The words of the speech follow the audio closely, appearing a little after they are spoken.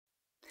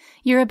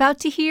You're about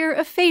to hear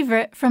a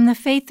favorite from the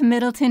Faith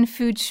Middleton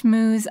Food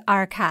Schmooze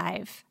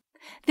archive.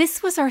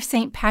 This was our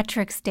St.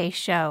 Patrick's Day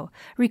show,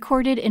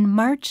 recorded in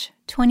March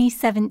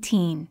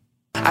 2017.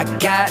 I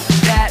got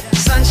that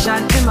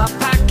sunshine in my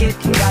pocket,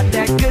 got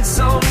that good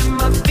soul in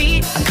my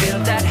feet. I feel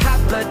that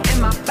hot blood in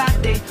my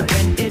body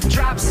when it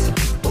drops.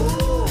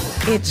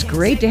 It's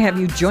great to have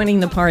you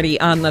joining the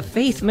party on the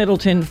Faith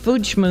Middleton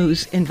Food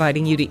Schmooze,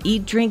 inviting you to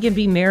eat, drink, and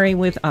be merry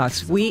with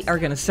us. We are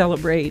going to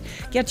celebrate,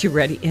 get you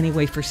ready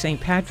anyway for St.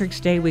 Patrick's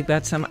Day. We've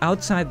got some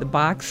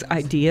outside-the-box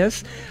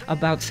ideas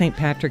about St.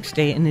 Patrick's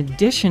Day in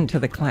addition to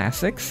the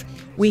classics.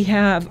 We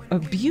have a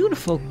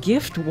beautiful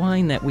gift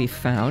wine that we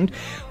found.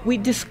 We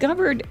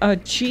discovered a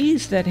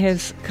cheese that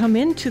has come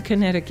into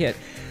Connecticut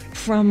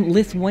from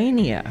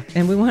Lithuania,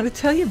 and we want to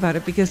tell you about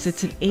it because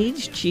it's an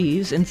aged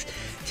cheese and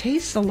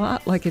tastes a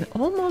lot like an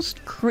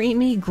almost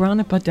creamy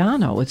Grana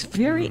Padano. It's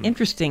very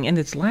interesting, and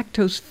it's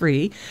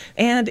lactose-free.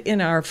 And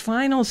in our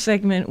final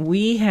segment,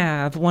 we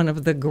have one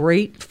of the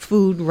great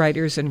food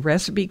writers and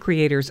recipe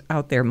creators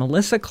out there,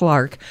 Melissa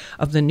Clark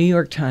of the New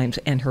York Times,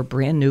 and her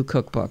brand new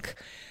cookbook.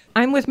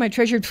 I'm with my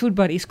treasured food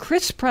buddies,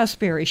 Chris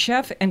Prosperi,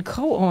 chef and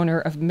co-owner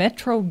of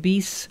Metro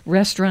Bis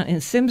Restaurant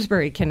in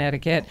Simsbury,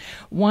 Connecticut,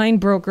 wine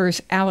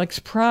brokers Alex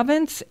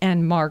Province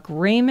and Mark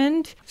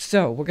Raymond.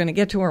 So we're going to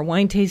get to our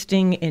wine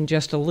tasting in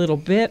just a little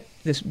bit,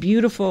 this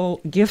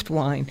beautiful gift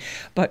wine.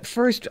 But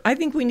first, I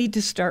think we need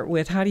to start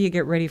with, how do you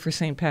get ready for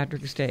St.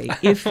 Patrick's Day,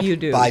 if you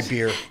do? Buy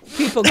beer.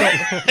 People go...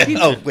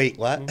 Oh, wait,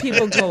 what?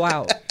 People go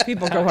out.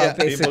 People go out,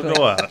 basically. People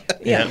go out.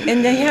 Yeah,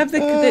 and they have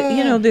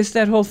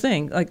that whole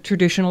thing, like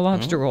traditional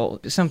lobster roll.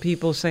 Some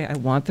people say, I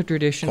want the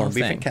traditional Corned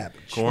beef thing. and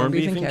cabbage. Corned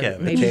beef and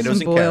cabbage. Maybe Potatoes some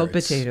and boiled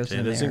carrots. potatoes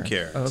in there. Potatoes and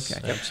carrots.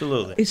 Okay.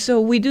 Absolutely.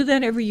 So we do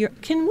that every year.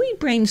 Can we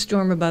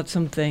brainstorm about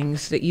some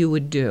things that you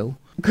would do?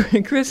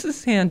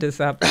 Chris's hand is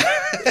up.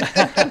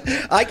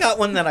 I got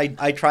one that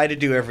I try to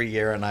do every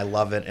year, and I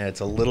love it, and it's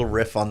a little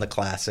riff on the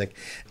classic.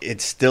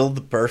 It's still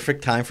the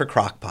perfect time for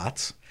crock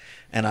pots,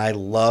 and I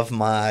love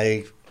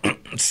my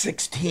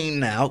 16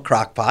 now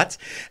crock pots,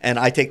 and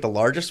I take the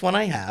largest one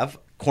I have.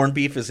 Corned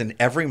beef is in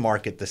every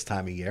market this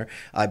time of year.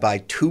 I buy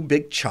 2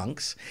 big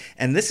chunks,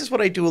 and this is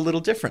what I do a little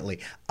differently.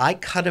 I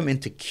cut them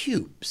into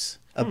cubes.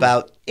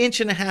 About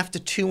 1.5 to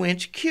 2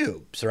 inch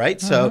cubes, right?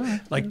 So,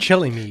 like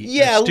chili meat.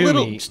 yeah, a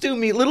little meat. stew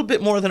meat, a little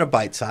bit more than a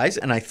bite size,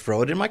 and I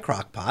throw it in my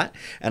crock pot,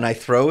 and I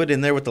throw it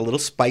in there with the little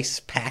spice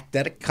pack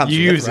that it comes with,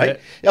 use right?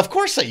 it. Of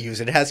course I use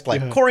it. It has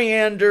like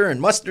coriander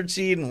and mustard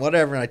seed and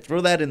whatever, and I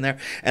throw that in there,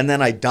 and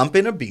then I dump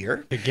in a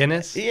beer. A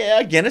Guinness?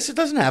 Yeah, Guinness. It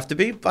doesn't have to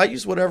be. I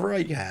use whatever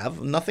I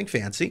have. Nothing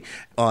fancy.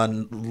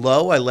 On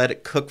low, I let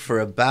it cook for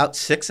about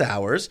 6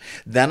 hours.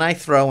 Then I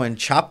throw in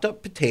chopped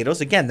up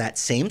potatoes, again, that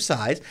same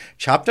size,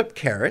 chopped up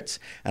carrots,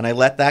 and I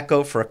let that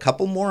go for a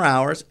couple more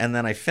hours, and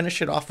then I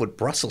finish it off with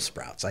Brussels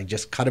sprouts. I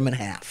just cut them in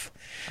half.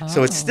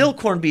 So it's still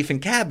corned beef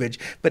and cabbage,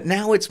 but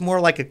now it's more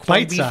like a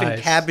corned beef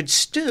and cabbage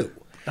stew.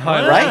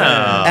 Right?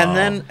 And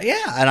then,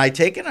 and I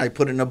take it, I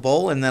put it in a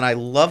bowl, and then I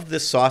love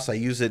this sauce. I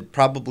use it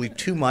probably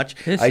too much.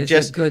 This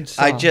is a good sauce.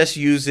 I just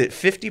use it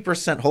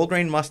 50% whole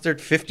grain mustard,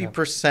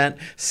 50%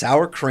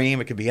 sour cream.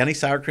 It could be any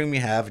sour cream you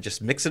have.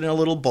 Just mix it in a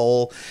little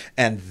bowl,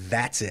 and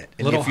that's it.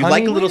 And if you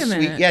like a little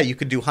sweet, you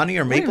could do honey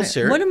or maple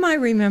syrup. What am I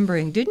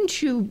remembering?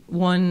 Didn't you,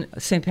 one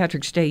St.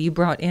 Patrick's Day, you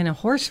brought in a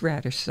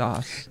horseradish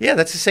sauce? Yeah,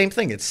 that's the same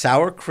thing. It's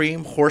sour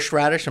cream,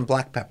 horseradish, and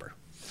black pepper.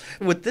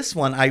 With this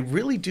one, I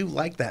really do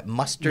like that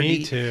mustardy.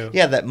 Me too.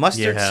 Yeah, that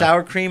mustard,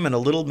 sour cream, and a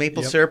little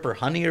maple syrup or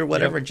honey or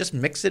whatever. And just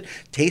mix it,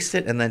 taste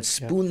it, and then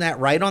spoon that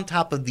right on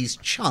top of these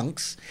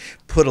chunks.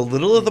 Put a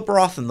little of the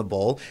broth in the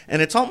bowl,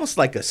 and it's almost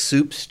like a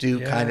soup stew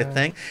kind of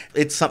thing.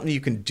 It's something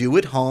you can do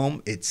at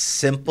home. It's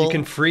simple. You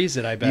can freeze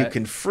it, I bet. You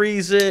can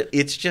freeze it.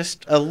 It's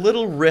just a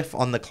little riff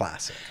on the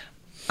classic.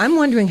 I'm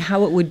wondering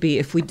how it would be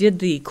if we did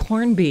the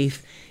corned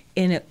beef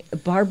in a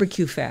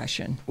barbecue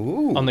fashion.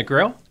 Ooh. On the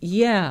grill?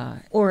 Yeah.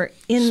 Or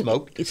in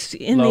smoked? It's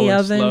in low the and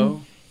oven.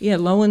 Slow? Yeah,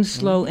 low and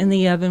slow in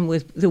the oven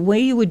with the way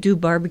you would do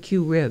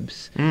barbecue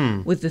ribs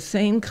with the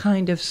same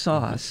kind of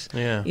sauce.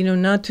 Yeah. You know,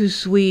 not too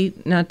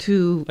sweet, not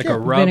too Like a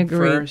rub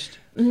vinegary. first?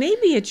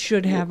 Maybe it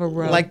should have a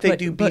rub. Like they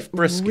do beef but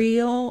brisket.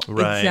 Real,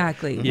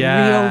 Right.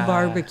 real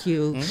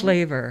barbecue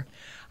flavor.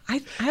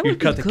 I would You'd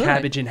cut be the good.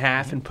 cabbage in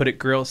half and put it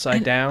grill side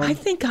And down. I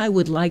think I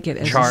would like it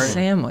as Charred. a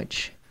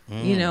sandwich.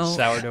 You know,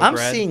 Sourdough I'm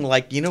bread. seeing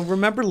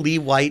remember Lee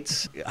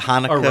White's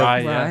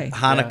Hanukkah, Right.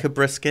 Hanukkah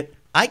brisket?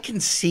 I can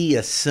see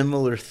a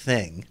similar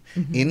thing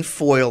in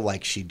foil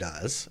like she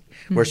does,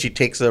 where she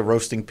takes a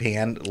roasting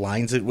pan,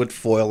 lines it with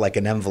foil like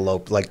an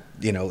envelope, like,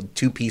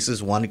 2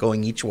 pieces, one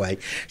going each way.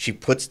 She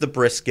puts the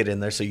brisket in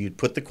there, so you'd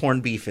put the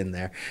corned beef in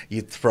there.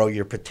 You'd throw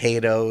your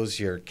potatoes,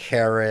 your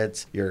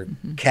carrots, your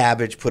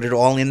cabbage, put it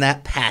all in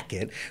that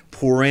packet,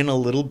 pour in a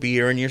little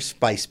beer in your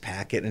spice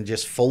packet, and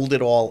just fold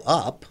it all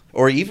up.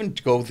 Or even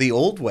go the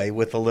old way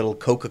with a little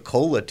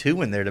Coca-Cola,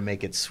 too, in there to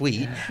make it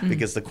sweet,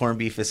 because the corned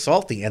beef is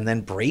salty, and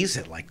then braise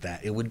it like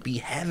that. It would be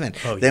heaven.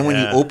 Then when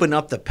you open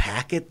up the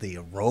packet, the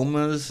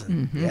aromas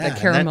And, The and then-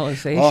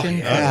 caramelization.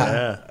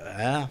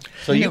 yeah.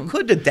 So you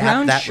could adapt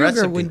brown that sugar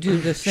recipe. would do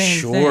the same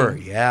Sure,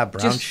 thing. yeah,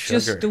 brown sugar.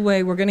 Just the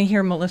way we're going to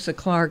hear Melissa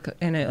Clark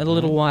in a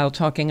little while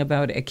talking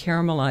about a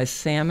caramelized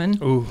salmon.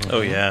 Ooh.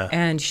 Oh, yeah.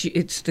 And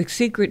the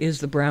secret is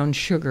the brown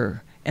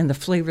sugar and the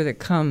flavor that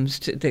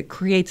that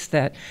creates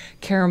that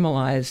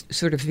caramelized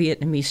sort of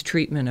Vietnamese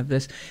treatment of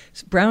this.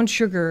 Brown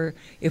sugar,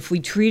 if we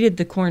treated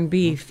the corned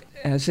beef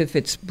as if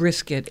it's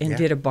brisket and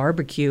did a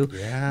barbecue,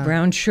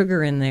 brown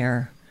sugar in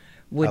there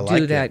would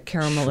like do that it.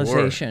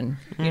 caramelization,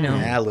 you know.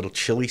 Yeah, a little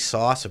chili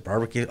sauce, a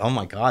barbecue. Oh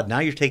my God! Now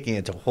you're taking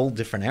it to a whole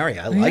different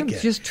area. I like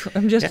it.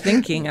 I'm just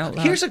thinking out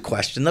loud. Here's a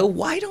question though: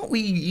 why don't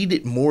we eat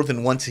it more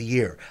than once a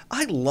year?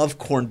 I love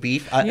corned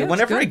beef. it's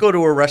Whenever I good. go to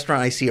a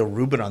restaurant, I see a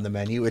Reuben on the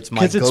menu. It's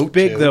my Because go-to. it's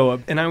big, though.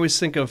 And I always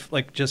think of,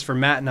 like, just for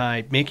Matt and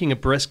I, making a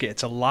brisket,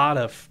 it's a lot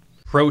of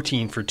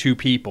protein for two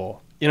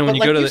people. You know, when But you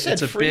like go to you the, said,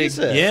 it's a freeze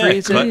big it. Yeah,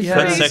 freeze cut, it.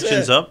 cut Yeah.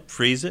 sections it. up,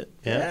 freeze it.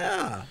 Yeah.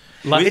 Yeah.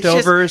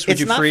 Leftovers, would it's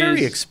you not freeze?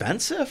 very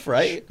expensive,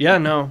 right? Yeah,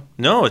 no.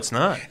 No, it's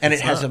not. And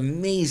It's it has not.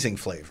 amazing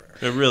flavor.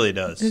 It really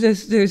does.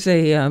 There's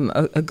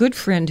a good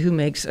friend who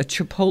makes a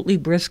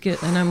chipotle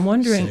brisket, and I'm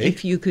wondering See?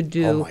 if you could Oh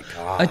do my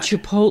God. a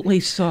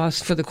chipotle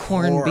sauce for the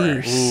corned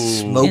beef.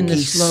 Smoky, in the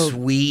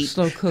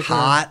slow cooker.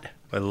 hot.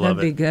 I love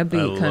That'd it. be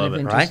I kind love of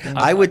it. Right? interesting.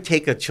 I would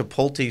take a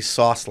chipotle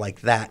sauce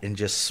like that and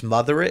just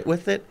smother it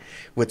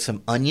with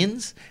some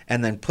onions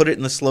and then put it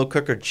in the slow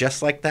cooker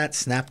just like that,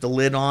 snap the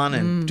lid on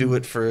and do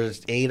it for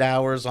 8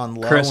 hours on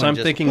low. Chris, and I'm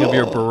just- thinking of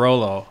your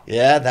Barolo.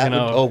 Yeah, that You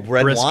know, would,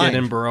 red brisket wine.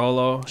 and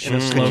Barolo in a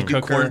Could slow you do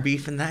cooker. corned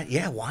beef in that?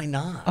 Yeah, why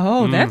not?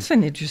 Oh, that's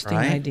an interesting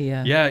Right?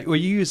 idea. Yeah, well,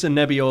 you use a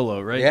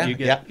Nebbiolo, right? Yeah, You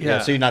get,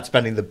 yeah. So you're not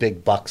spending the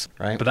big bucks,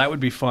 right? But that would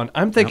be fun.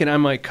 I'm thinking I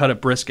might cut a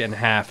brisket in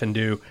half and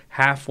do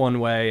half one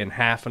way and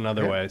half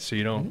another way, so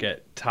you don't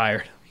get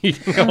tired.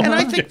 eating all And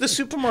I of think it. the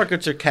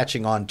supermarkets are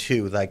catching on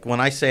too. Like when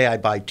I say I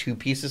buy 2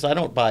 pieces, I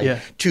don't buy Yeah.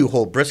 2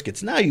 whole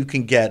briskets. Now you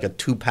can get a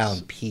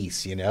 2-pound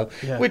piece, you know,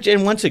 Yeah.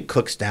 and once it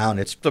cooks down,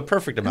 it's the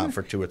perfect amount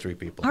for 2 or 3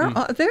 people.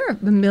 Are there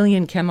a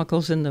million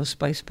chemicals in those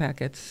spice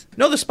packets?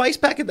 No, the spice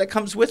packet that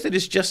comes with it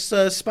is just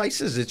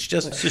spices. It's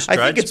just I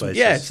dried think it's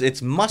spices.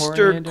 it's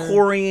mustard,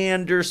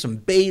 coriander, some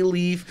bay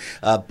leaf,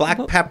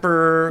 black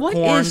pepper, What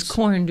corns. is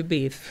corned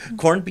beef?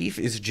 Corned beef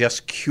is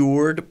just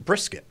cured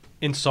brisket.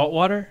 In salt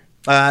water?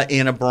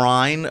 In a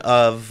brine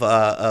of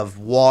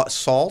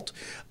salt,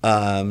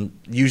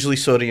 usually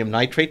sodium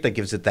nitrate that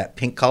gives it that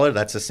pink color.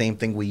 That's the same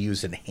thing we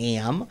use in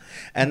ham.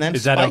 And then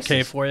Is that spices.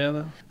 okay for you,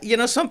 though? You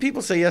know, some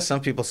people say yes, some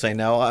people say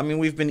no. I mean,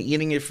 we've been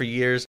eating it for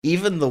years.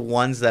 Even the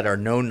ones that are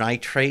no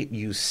nitrate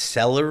use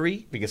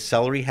celery because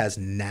celery has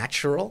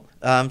natural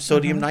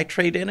sodium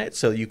nitrate in it.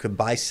 So you can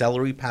buy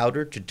celery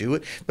powder to do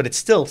it, but it's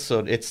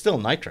still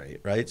nitrate,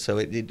 right? So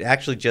it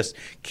actually just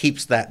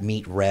keeps that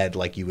meat red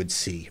like you would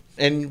see.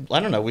 And I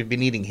don't know, we've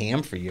been eating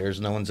ham for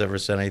years. No one's ever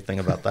said anything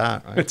about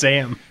that, right? It's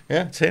ham.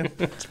 Yeah, it's ham.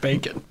 It's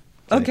bacon.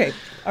 Okay,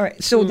 all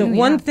right. So the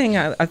one thing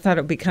I thought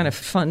it would be kind of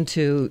fun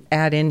to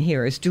add in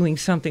here is doing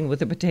something with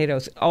the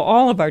potatoes.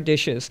 All of our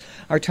dishes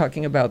are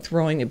talking about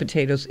throwing the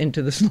potatoes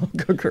into the slow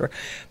cooker.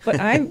 But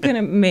I'm going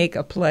to make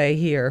a play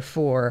here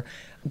for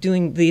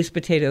doing these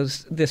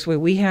potatoes this way.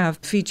 We have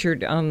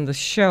featured on the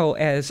show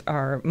as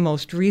our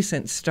most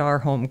recent star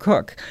home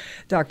cook,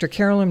 Dr.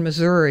 Carolyn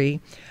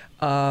Missouri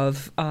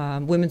of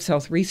Women's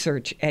Health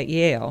Research at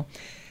Yale.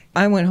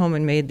 I went home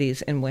and made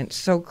these and went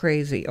so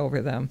crazy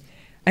over them.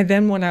 I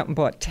then went out and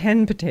bought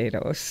 10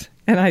 potatoes,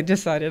 and I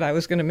decided I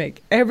was going to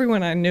make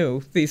everyone I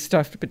knew these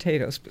stuffed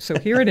potatoes. So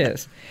here it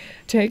is.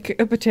 Take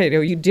a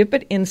potato, you dip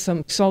it in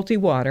some salty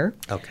water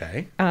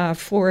Okay.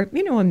 for,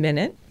 a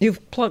minute.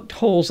 You've plugged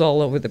holes all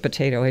over the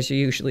potato, as you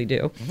usually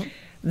do.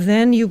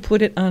 Then you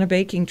put it on a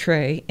baking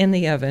tray in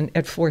the oven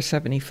at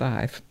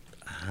 475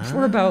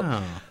 for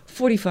about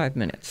 45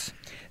 minutes.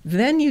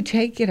 Then you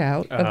take it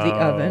out of the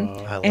oven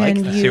I like and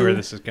that. I see where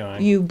this is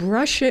going. you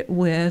brush it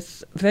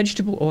with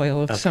vegetable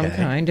oil of some Okay.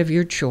 kind of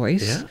your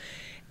choice. Yeah.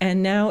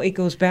 And now it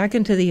goes back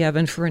into the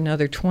oven for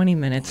another 20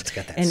 minutes. it's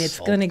got that and it's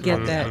salt going to get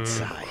on the that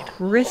outside.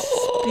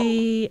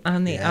 crispy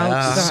on the Yeah.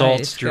 outside. The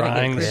salt's It's gonna get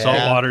drying, the crispy.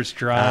 salt water's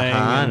drying,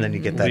 And then you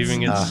get that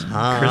leaving its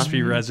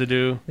crispy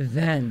residue.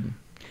 Then,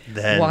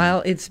 Then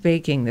while it's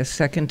baking the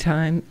second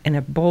time, in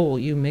a bowl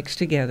you mix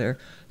together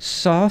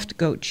soft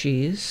goat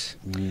cheese,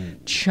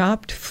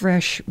 chopped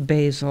fresh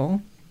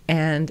basil,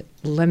 and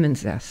lemon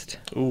zest.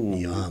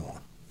 Yum.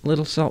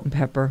 Little salt and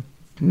pepper.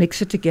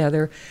 Mix it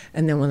together,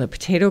 and then when the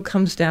potato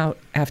comes out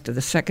after the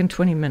second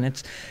 20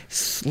 minutes,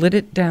 slit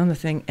it down the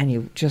thing, and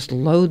you just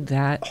load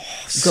that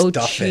goat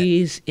stuff it.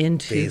 cheese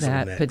into Basil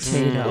that mix.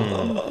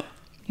 potato.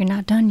 You're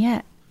not done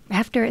yet.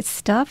 After it's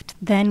stuffed,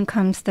 then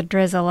comes the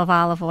drizzle of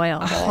olive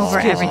oil over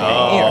everything.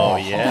 Oh,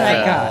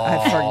 yeah.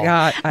 I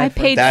forgot. I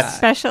paid That's-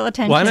 special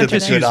attention Why to not the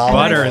just this. use good olive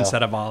butter oil.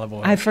 instead of olive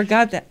oil? I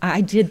forgot that.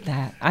 I did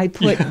that. I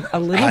put a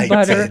little I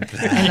butter did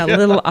that. and a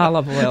little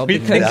olive oil. We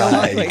think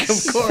alike,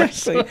 of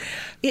course.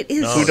 It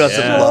is Who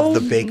doesn't so love the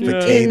baked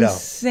potato?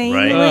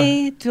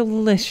 insanely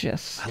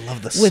delicious. I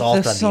love the With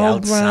salt the on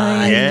salt the outside.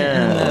 brine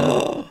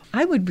Yeah. and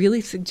I would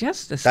really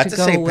suggest this That's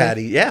to a go St. with.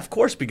 Patty. Yeah, of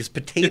course, because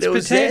potatoes.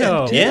 It's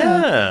potato.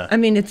 Yeah. I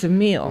mean, it's a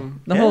meal.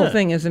 The whole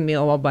thing is a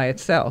meal all by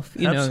itself.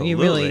 You know, you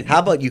really. Absolutely. How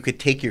about you could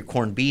take your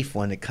corned beef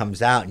when it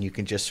comes out and you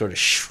can just sort of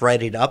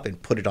shred it up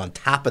and put it on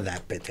top of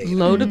that potato.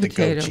 Load a with the goat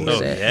potato cheese. with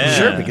Oh, it. yeah.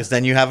 Sure, because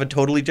then you have a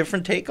totally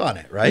different take on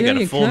it, right? You got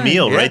you a full could.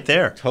 meal Yeah, right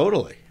there.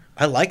 Totally.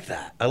 I like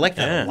that. I like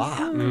that Yeah. a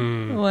lot.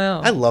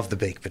 Well, I love the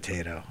baked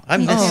potato. I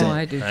miss it.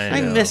 I do. I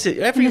I know. miss it.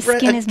 And the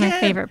skin is my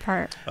favorite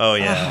part. Oh,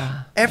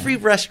 yeah. Every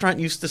restaurant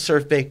used to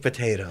serve baked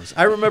potatoes.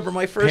 I remember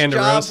my first job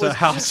Ponderosa was,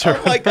 House.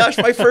 oh my gosh,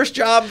 my first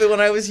job when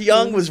I was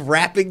young was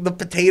wrapping the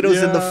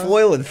potatoes in the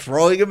foil and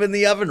throwing them in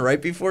the oven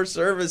right before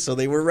service so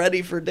they were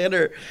ready for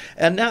dinner.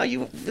 And now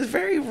you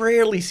very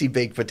rarely see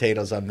baked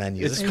potatoes on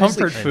menus. It's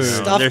especially comfort food.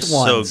 Stuffed They're so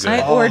ones. good.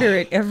 I order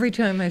it every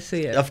time I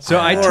see it. Of So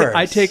I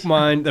course. take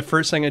mine. The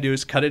first thing I do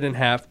is cut it in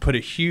half, put a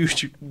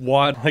huge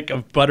wad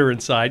of butter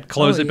inside,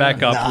 close it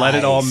back up, let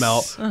it all Nice.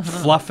 melt,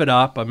 fluff it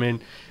up. I mean,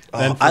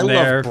 then I from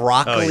there, love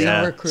broccoli. Oh,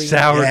 yeah. Sour cream.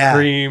 sour Yeah.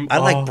 cream. I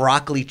like oh,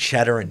 broccoli,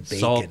 cheddar, and bacon.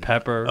 salt,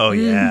 pepper. Oh,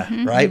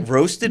 yeah. Right?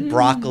 Roasted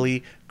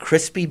broccoli,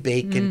 crispy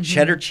bacon,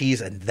 cheddar cheese,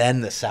 and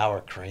then the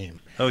sour cream.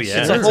 Oh,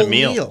 yeah. It's It's a a whole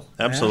meal. meal.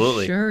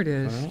 Absolutely. Sure it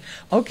is.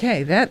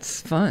 Okay,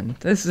 that's fun.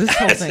 This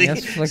whole thing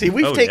is like, See,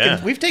 we've Oh, taken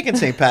yeah. we've taken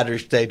St.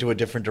 Patrick's Day to a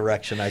different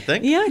direction, I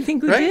think. yeah, I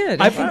think we Right?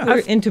 did. I think we're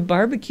into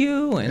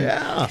barbecue and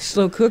Yeah.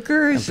 slow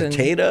cookers and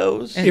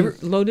Potatoes.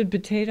 and loaded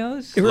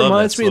potatoes. It Love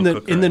reminds that me in slow the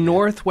cooker in the idea.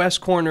 northwest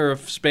corner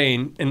of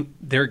Spain, and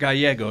they're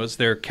Gallegos,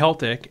 they're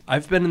Celtic.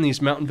 I've been in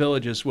these mountain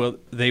villages where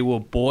they will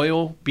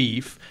boil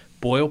beef,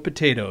 boil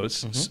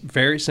potatoes,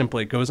 very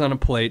simply. It goes on a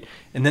plate,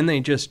 and then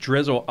they just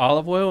drizzle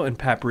olive oil and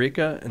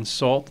paprika and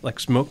salt, like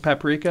smoked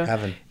paprika.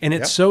 Heaven. And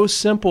it's Yep. so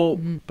simple,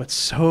 but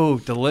so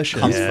delicious.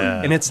 Comfort.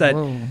 Yeah. And it's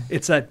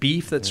that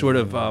beef that sort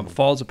of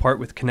falls apart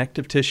with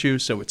connective tissue,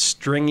 so it's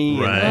stringy.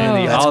 Right. And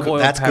the That's olive good- oil,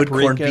 that's good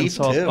paprika, corned and beef,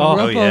 salt. too. Oh,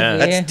 Oh, yeah.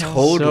 That's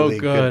totally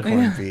So good good.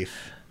 corned beef.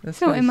 That's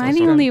So nice am I also.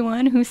 the only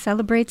one who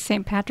celebrates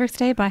St. Patrick's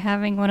Day by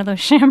having one of those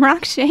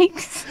shamrock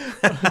shakes?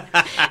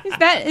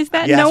 is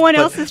that Yes, no one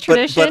but- else's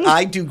tradition? But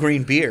I do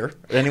green beer.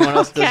 Anyone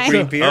else does Okay.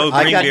 green beer? Oh,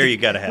 I green got beer the- you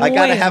gotta have. I got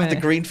to Wait a have the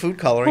minute. green food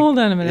coloring. Hold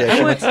on a minute.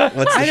 Yeah, what's the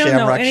I don't know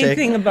shamrock shake?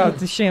 anything about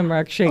the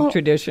shamrock shake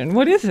tradition.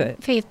 What is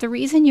it? Faith, the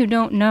reason you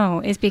don't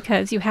know is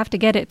because you have to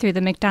get it through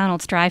the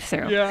McDonald's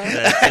drive-thru.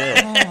 That's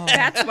it.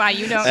 That's why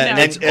you don't And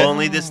know. It's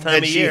only this time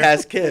and of she year.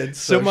 has kids,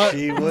 so, So my-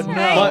 she would Right.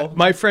 know.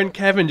 My friend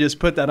Kevin just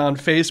put that on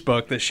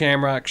Facebook, the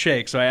Shamrock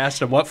Shake. So I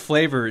asked him what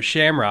flavor is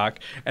Shamrock,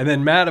 and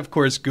then Matt, of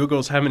course,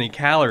 Googles how many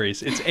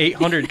calories. It's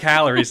 800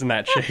 calories in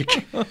that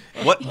shake.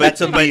 What? But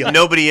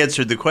nobody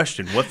answered the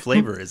question. What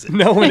flavor is it?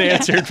 No one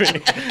answered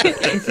me.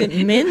 Is it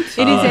mint?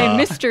 It is a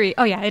mystery.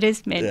 Oh yeah, it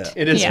is mint.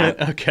 Yeah. It is Yeah.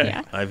 okay.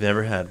 Yeah. I've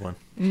never had one.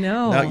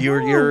 No. No,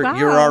 you're wow.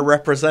 our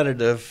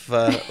representative.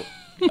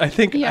 I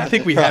think Yeah.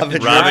 we have to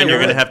Robin, try Robin, you're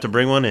one. going to have to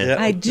bring one in. Yeah.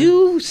 I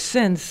do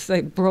sense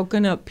like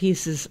broken up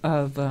pieces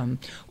of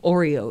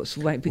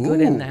Oreos might be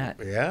good in that.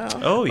 Yeah.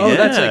 Oh, yeah. Oh,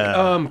 that's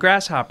like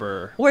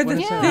grasshopper. Or the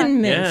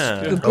Thin Mints.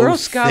 Yeah. The Girl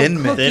Scout Thin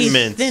Mints. cookies. Thin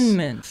Mints. Thin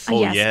Mints. Oh,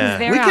 yes, 'cause yeah.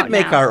 they're We out could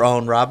make now. our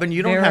own, Robin.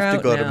 You don't They're have to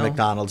out go to now.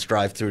 McDonald's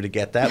drive-through to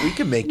get that. We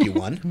can make you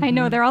one, I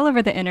know they're all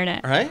over the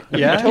internet. right?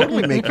 Yeah. We can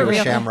totally make you For a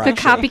real. shamrock The shake.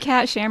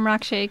 copycat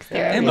shamrock shakes.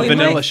 They're And A we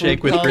vanilla might-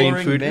 shake with food green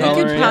coloring, food mint. We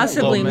coloring. could in it,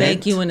 possibly little make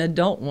mint. you an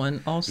adult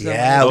one also.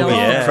 Yeah, Adult with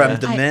yeah. creme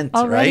de I- mint,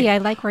 already, right? I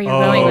like where you're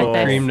going with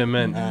this. Cream to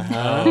mint.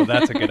 Oh,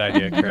 that's a good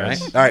idea, Chris.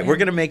 Right? All right, we're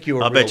gonna make you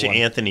a I'll real bet you one.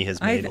 Anthony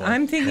has made one.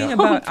 I'm thinking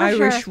about for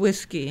Irish sure.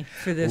 whiskey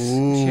for this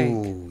shake.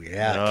 Ooh,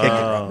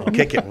 yeah,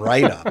 kick it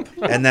right up,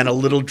 and then a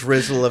little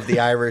drizzle of the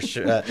Irish,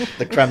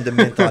 the creme de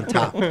mint on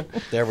top.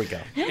 There we go.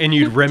 And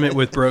you'd rim it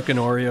with broken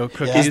Oreo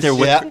cookies. Is there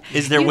Yeah.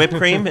 is there whipped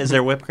cream? Is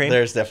there whipped cream?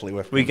 There's definitely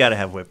whipped cream. We got to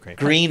have whipped cream.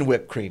 Green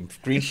whipped cream,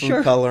 green food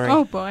Sure. coloring.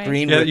 Oh, boy.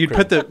 Green Yeah, whipped you'd cream.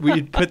 put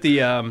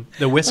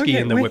the whiskey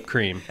Okay, in the wait. whipped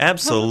cream. Wait a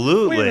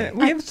Absolutely. minute,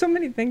 we have so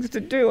many things to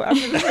do.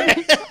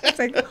 It's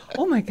like,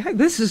 oh my God,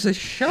 this is a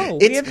show.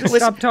 We It's- have to listen,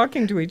 stop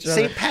talking to each other.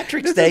 St.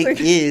 Patrick's This Day like-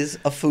 is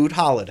a food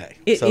holiday,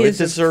 It so is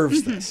it a-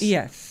 deserves this.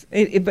 Yes,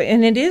 and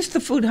it is the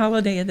food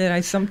holiday that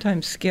I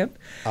sometimes skip.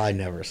 I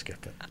never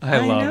skip it. I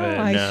love know,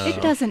 it. No.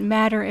 It doesn't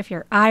matter if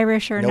you're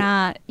Irish or Nope.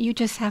 not. You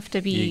just have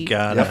to be You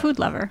gotta. a food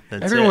lover.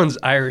 That's Everyone's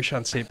Irish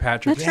on St.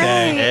 Patrick's That's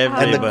Day. right.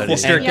 Everybody. You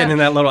start Yeah. getting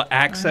that little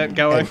accent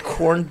going. And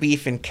corned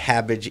beef and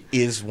cabbage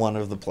is one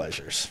of the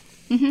pleasures.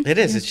 It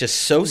is. It's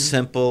just so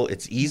simple.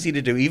 It's easy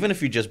to do, even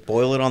if you just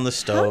boil it on the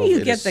stove. How do you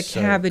it get is the so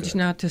cabbage good.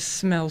 not to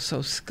smell so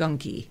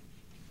skunky?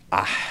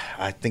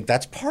 I think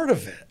that's part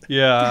of it.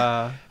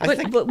 Yeah.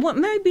 But what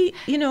maybe,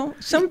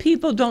 some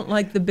people don't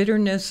like the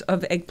bitterness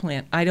of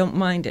eggplant. I don't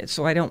mind it,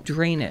 so I don't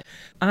drain it.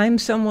 I'm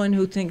someone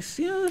who thinks,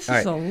 this All is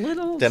right. a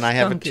little Then I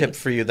have a skunky. tip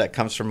for you that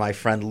comes from my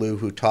friend Lou,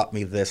 who taught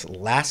me this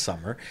last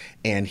summer,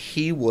 and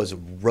he was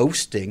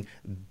roasting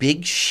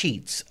big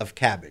sheets of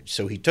cabbage.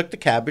 So he took the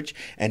cabbage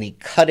and he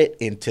cut it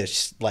into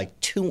like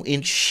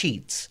 2-inch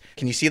sheets.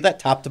 Can you see that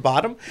top to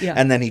bottom? Yeah.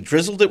 And then he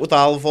drizzled it with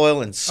olive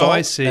oil and salt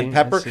I see, and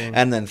pepper, I see.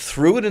 and then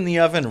threw it in the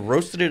oven,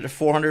 roasted it at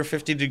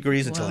 450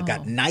 degrees until it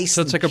got nice.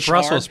 So it's and like a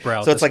Brussels charred.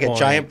 sprout So it's at like this a point.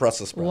 giant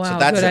Brussels sprout. Wow, So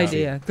that's good it.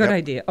 idea. Good Yep.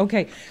 idea.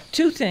 Okay,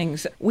 two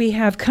things. We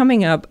have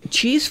coming up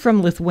cheese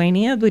from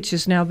Lithuania, which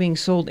is now being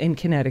sold in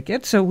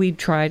Connecticut. So we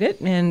tried it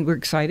and we're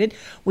excited.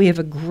 We have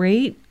a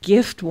great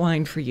gift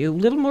wine for you, a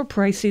little more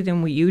pricey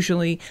than we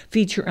usually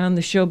feature on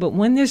the show. But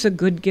when there's a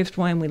good gift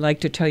wine, we like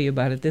to tell you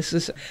about it. This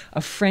is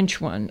a French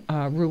one,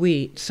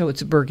 Rouy, so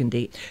it's a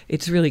Burgundy.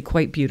 It's really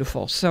quite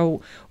beautiful.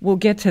 So we'll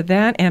get to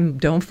that. And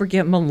don't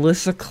forget,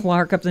 Melissa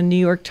Clark of the New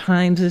York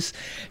Times is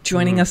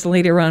joining us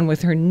later on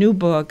with her new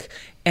book.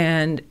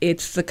 And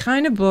it's the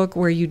kind of book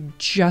where you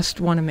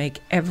just want to make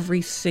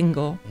every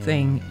single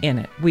thing in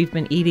it. We've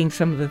been eating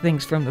some of the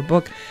things from the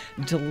book.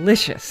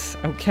 Delicious.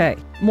 Okay.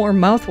 More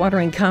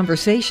mouthwatering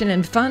conversation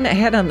and fun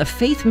ahead on the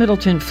Faith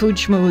Middleton Food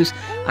Schmooze.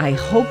 I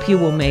hope you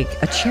will make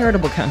a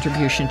charitable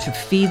contribution to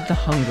feed the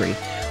hungry.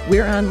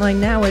 We're online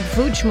now at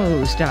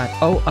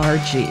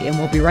foodschmooze.org, and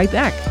we'll be right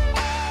back.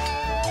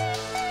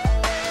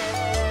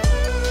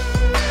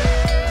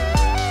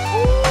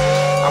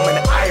 I'm an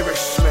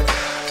Irishman,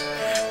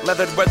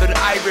 leathered, weathered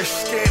Irish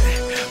skin.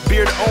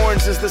 Beard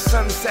orange is the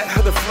sunset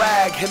of the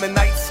flag. In the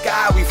night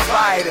sky we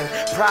fly it,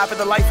 and pride for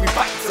the life we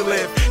fight to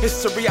live.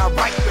 History I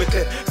write with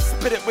it,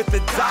 spit it with the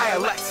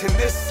dialect, and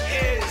this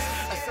is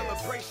a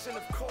celebration,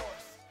 of course.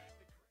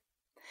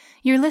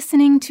 You're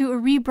listening to a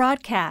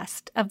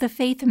rebroadcast of the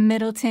Faith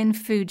Middleton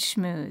Food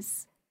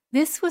Schmooze.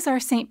 This was our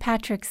St.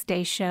 Patrick's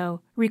Day show,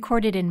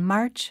 recorded in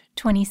March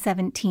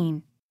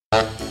 2017.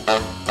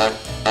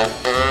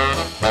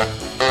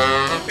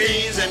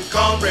 Beans and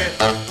cornbread,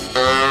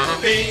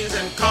 beans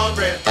and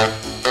cornbread,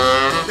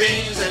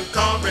 beans and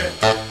cornbread.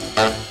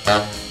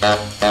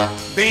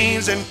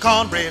 Beans and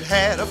cornbread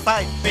had a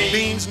fight.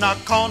 Beans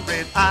knocked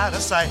cornbread out of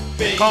sight.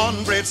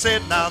 Cornbread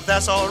said, now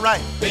that's all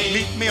right.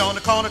 Meet me on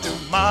the corner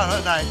tomorrow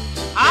night.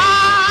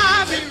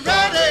 I'll be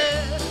ready.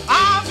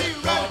 I'll be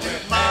ready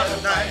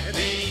tomorrow night.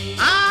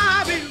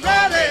 I'll be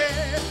ready.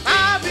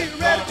 I'll be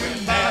ready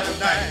tomorrow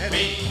night.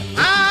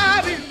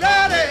 I'll be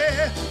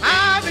ready.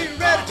 I'll be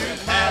ready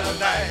tomorrow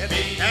night.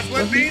 That's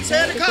what beans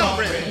said to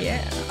cornbread.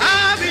 Yeah.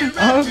 I'll be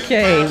ready.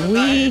 Okay,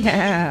 we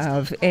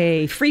have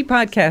a free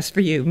podcast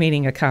for you,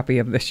 meaning a copy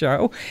of the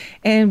show,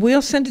 and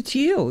we'll send it to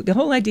you. The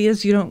whole idea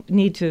is you don't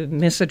need to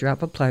miss a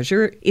drop of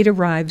pleasure. It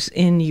arrives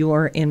in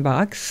your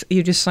inbox.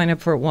 You just sign up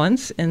for it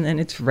once, and then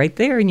it's right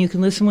there, and you can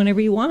listen whenever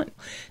you want.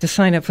 To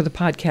sign up for the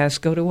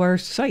podcast, go to our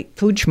site,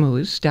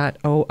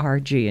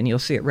 foodschmooze.org, and you'll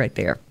see it right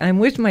there. I'm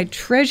with my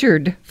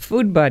treasured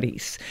food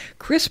buddies,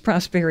 Chris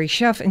Prosperi,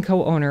 chef and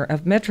co-owner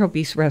of Metro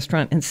Beast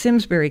Restaurant in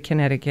Simsbury,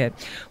 Connecticut,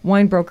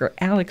 wine broker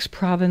Alex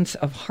Province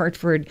of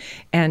Hartford,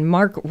 and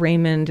Mark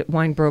Raymond,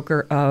 wine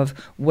broker of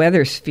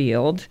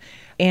Wethersfield.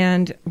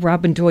 And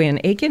Robin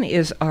Doyen-Aiken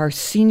is our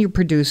senior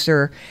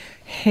producer.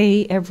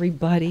 Hey,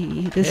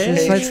 everybody.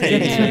 Let's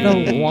get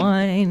to the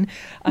wine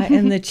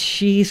and the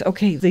cheese.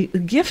 Okay, the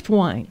gift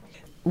wine.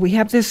 We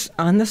have this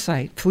on the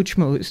site,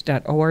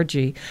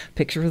 foodschmooze.org,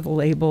 picture of the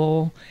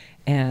label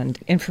and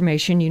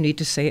information you need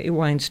to say at your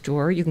wine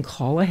store. You can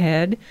call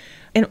ahead.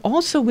 And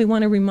also, we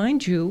want to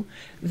remind you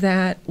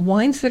that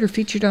wines that are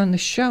featured on the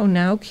show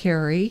now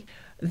carry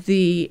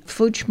the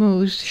Food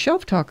Schmooze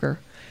Shelf Talker.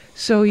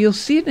 So you'll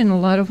see it in a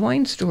lot of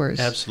wine stores.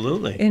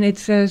 Absolutely. And it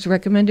says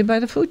recommended by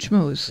the Food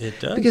Schmooze. It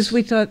does. Because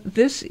we thought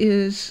this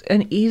is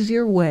an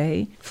easier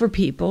way for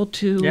people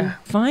to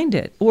find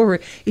it. Or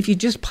if you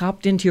just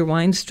popped into your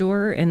wine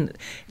store and,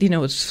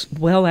 it's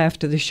well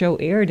after the show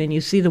aired and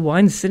you see the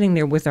wine sitting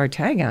there with our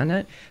tag on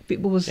it,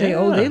 people will say,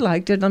 oh, they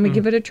liked it. Let me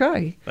give it a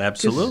try.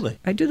 Absolutely.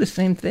 I do the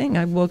same thing.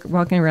 I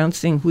walking around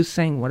seeing who's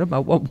saying what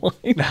about what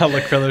wine. Now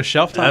look for those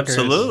shelf talkers.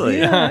 Absolutely.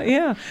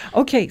 Yeah.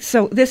 Okay,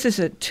 so this is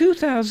a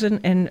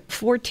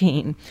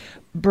 2014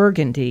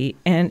 Burgundy,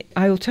 and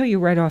I will tell you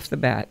right off the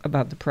bat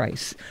about the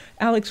price.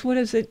 Alex, what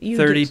is it?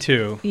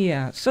 32.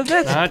 Yeah, so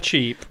that's Not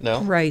cheap.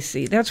 No.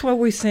 pricey. That's why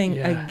we're saying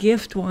a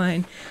gift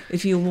wine.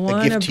 If you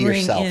want gift to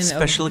bring yourself. in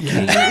Special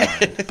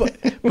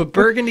But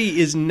Burgundy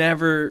is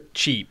never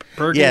cheap.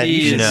 Burgundy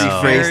you should is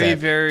rephrase very, that.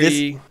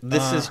 very...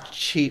 This is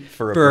cheap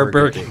for a for a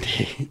Burgundy.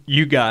 Burgundy.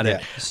 You got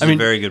it. Yeah. This is a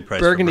very good price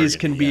for Burgundies Burgundy,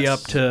 can be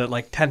yes. up to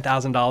like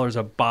 $10,000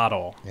 a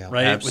bottle, Yeah.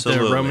 right?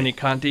 Absolutely. With the Romani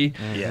Conti.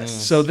 Yes.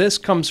 So this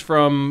comes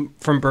from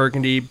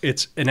Burgundy.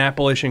 It's an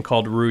appellation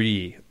called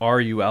Rouy,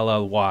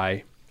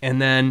 Rully. And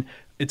then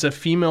it's a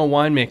female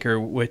winemaker,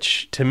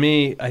 which to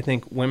me, I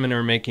think women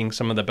are making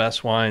some of the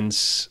best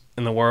wines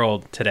in the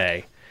world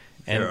today.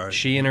 And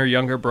she and her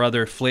younger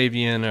brother,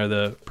 Flavian, are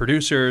the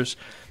producers.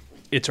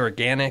 It's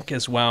organic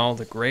as well.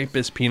 The grape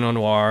is Pinot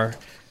Noir.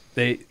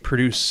 They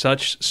produce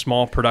such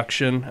small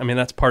production. I mean,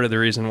 that's part of the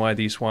reason why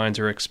these wines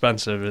are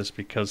expensive is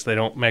because they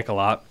don't make a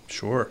lot.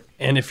 Sure.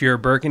 And if you're a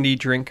Burgundy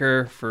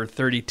drinker for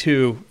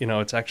 $32,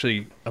 it's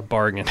actually a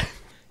bargain.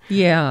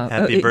 Yeah.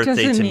 Happy it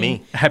birthday doesn't to mean-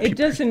 me. It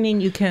doesn't mean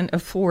you can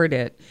afford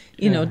it,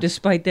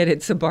 despite that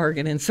it's a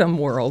bargain in some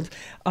world.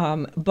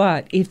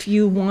 But if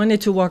you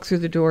wanted to walk through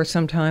the door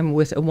sometime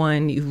with a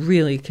wine you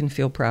really can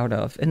feel proud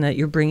of and that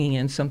you're bringing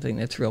in something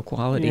that's real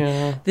quality,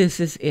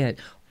 this is it.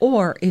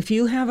 Or if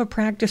you have a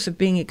practice of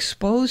being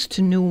exposed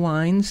to new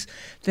wines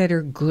that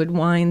are good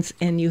wines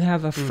and you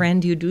have a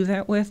friend you do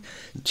that with,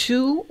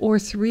 2 or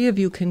 3 of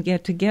you can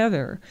get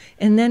together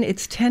and then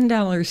it's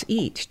 $10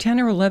 each, $10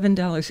 or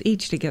 $11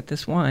 each to get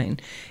this wine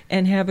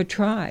and have a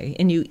try.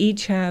 And you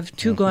each have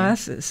 2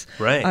 glasses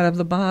out of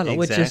the bottle,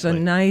 which is a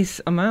nice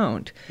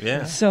amount.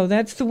 Yeah. So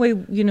that's the way,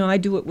 I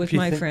do it with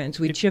my friends.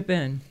 We chip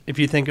in. If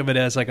you think of it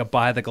as like a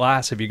buy the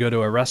glass, if you go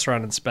to a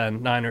restaurant and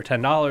spend $9 or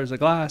 $10 a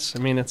glass, I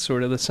mean, it's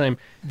sort of the same.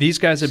 These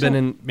guys have been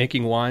in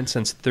making wine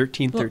since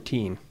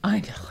 1313. I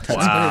know. That's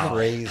Wow.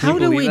 Crazy. How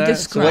do we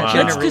describe? Wow.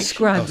 Let's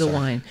describe the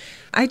wine.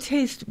 I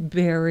taste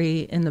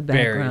berry in the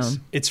background. Berries.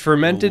 It's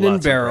fermented in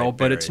Lots of barrel, bright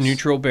but it's berries.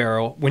 neutral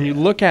barrel. When you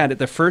look at it,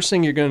 the first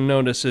thing you're going to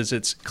notice is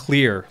it's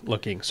clear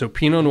looking. So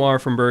Pinot Noir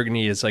from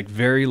Burgundy is like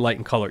very light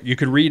in color. You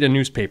could read a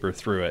newspaper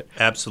through it.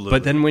 Absolutely.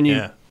 But then when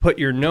you put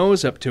your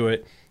nose up to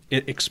it,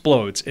 it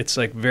explodes. It's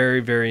like very,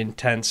 very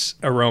intense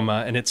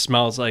aroma, and it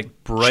smells like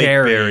Bright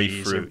cherries berry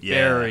and fruit.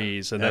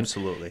 berries. And then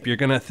Absolutely. if you're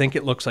going to think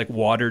it looks like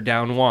watered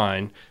down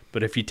wine,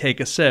 but if you take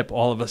a sip,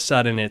 all of a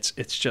sudden it's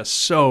just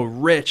so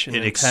rich and It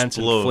intense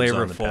and explodes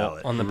on the flavorful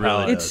palate. on the It really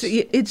palate. does.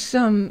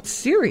 It's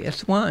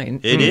serious wine.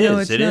 It You know,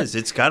 is. it's not-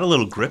 It's got a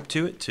little grip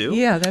to it too.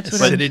 Yeah, that's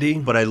what Acidity.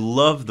 But I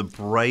love the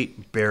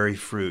bright berry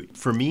fruit.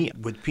 For me,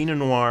 with Pinot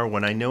Noir,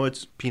 when I know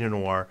it's Pinot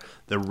Noir,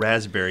 the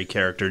raspberry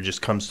character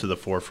just comes to the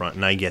forefront,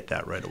 and I get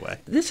that right away.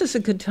 This is a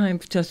good time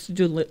just to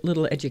do a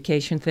little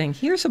education thing.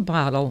 Here's a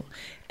bottle,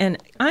 and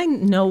I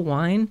know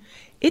wine.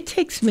 It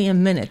takes me a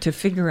minute to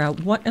figure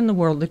out what in the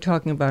world they're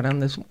talking about on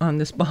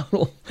this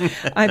bottle.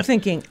 I'm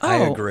thinking, I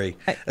agree.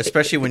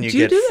 Especially when you do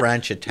you get do that?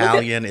 French,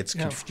 Italian, it's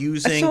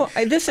confusing. So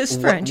this is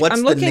French. What's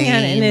I'm the looking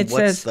at it, and name? it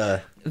What's says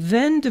the-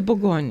 Vin de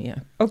Bourgogne.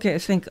 Okay, I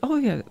think, oh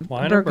yeah,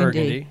 Wine of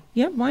Burgundy.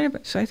 Yeah, wine of.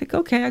 So I think,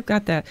 okay, I've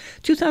got that.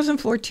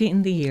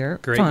 2014, the year.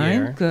 Great Fine,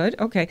 year. good,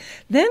 okay.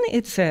 Then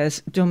it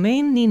says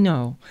Domaine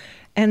Ninot,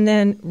 and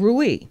then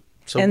Rouy.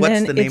 So and what's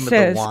then the name it of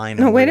says, the wine?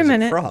 No, and wait where a is it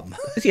minute. from?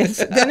 Yes.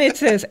 Then it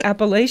says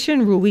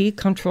Appellation Rouy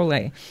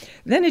Contrôlé.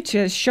 Then it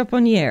says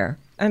Chaponière.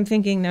 I'm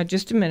thinking, now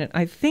just a minute.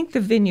 I think the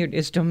vineyard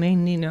is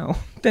Domaine Ninot.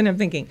 Then I'm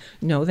thinking,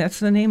 no, that's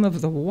the name of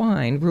the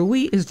wine.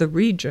 Rouy is the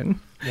region.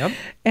 Yep.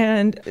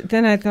 And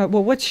then I thought,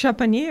 well, what's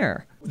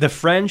Chaponière? The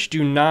French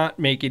do not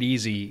make it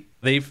easy.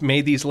 They've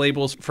made these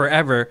labels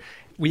forever.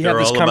 We They're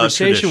had this all about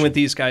conversation tradition. with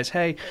these guys.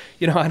 Hey,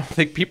 I don't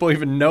think people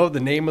even know the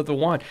name of the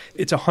wine.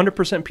 It's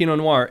 100% Pinot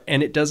Noir,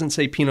 and it doesn't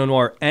say Pinot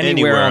Noir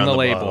anywhere on the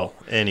label. bottle.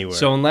 Anywhere.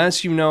 So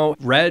unless you know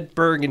red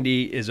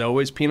Burgundy is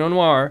always Pinot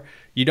Noir,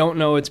 you don't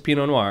know it's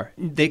Pinot Noir.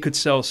 They could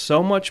sell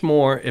so much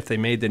more if they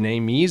made the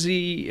name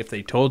easy, if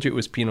they told you it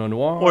was Pinot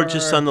Noir. Or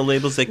just on the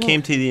labels that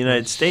came to the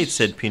United States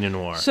said Pinot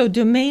Noir. So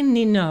Domaine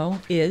Ninot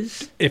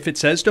is? If it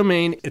says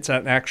Domaine, it's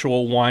an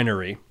actual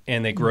winery,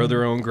 and they grow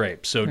their own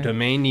grapes. So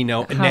Domaine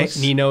Ninot, and House.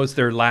 Ninot's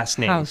their last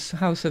name. House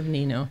of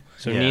Ninot.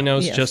 So Yeah.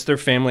 Ninot's Yes. just their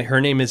family.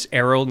 Her name is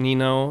Errol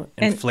Ninot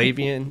and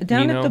Flavian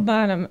Down Ninot. at the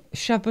bottom,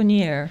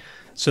 Chaponière.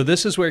 So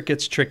this is where it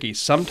gets tricky.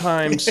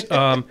 Sometimes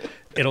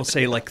it'll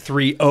say like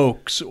 3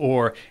 Oaks,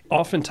 or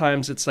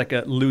oftentimes it's like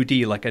a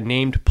lieu-dit, like a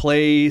named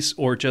place,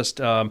 or just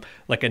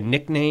like a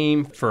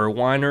nickname for a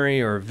winery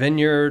or a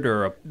vineyard,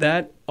 or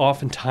that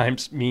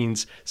oftentimes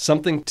means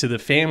something to the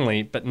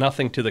family, but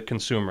nothing to the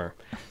consumer.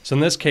 So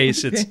in this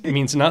case, it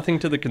means nothing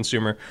to the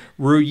consumer.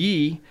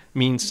 Rouilly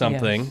means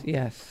something.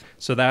 Yes.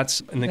 So that's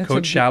in the That's Côte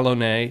a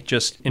Chalonnais,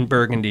 just in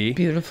Burgundy.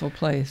 Beautiful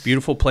place.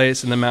 Beautiful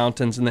place in the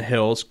mountains and the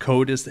hills.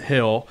 Côte is the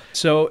hill.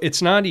 So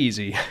it's not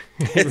easy.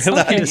 It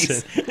really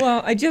isn't.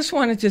 Well, I just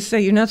wanted to say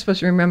you're not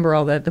supposed to remember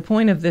all that. The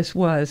point of this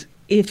was,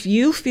 if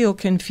you feel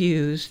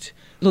confused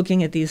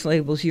looking at these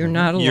labels, you're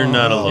not alone. You're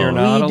not alone. You're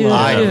not we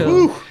alone.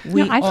 do too.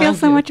 We I all feel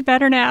so do. much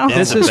better now.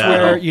 This It's a is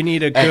battle. where you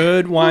need a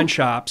good wine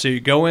shop. So you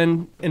go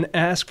in and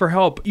ask for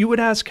help. You would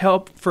ask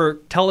help for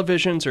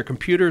televisions or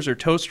computers or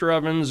toaster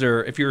ovens,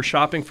 or if you were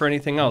shopping for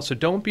anything else. So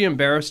don't be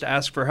embarrassed to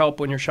ask for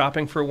help when you're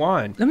shopping for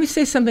wine. Let me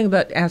say something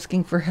about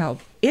asking for help.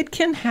 It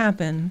can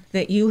happen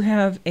that you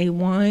have a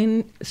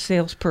wine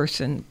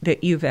salesperson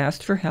that you've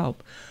asked for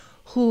help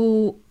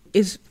who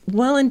is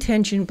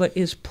well-intentioned but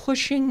is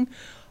pushing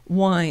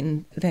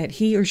wine that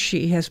he or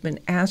she has been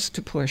asked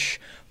to push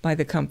by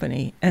the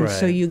company. And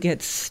so Right. you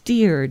get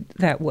steered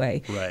that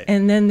way. Right.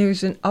 And then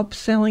there's an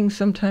upselling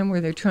sometime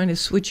where they're trying to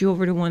switch you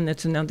over to one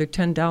that's another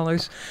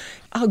 $10.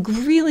 A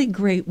really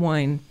great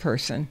wine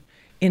person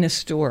in a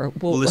store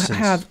will Listens.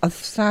 have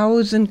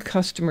 1,000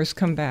 customers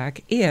come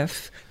back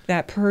if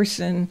that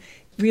person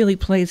really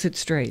plays it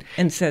straight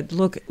and said,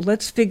 look,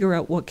 let's figure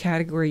out what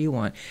category you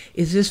want.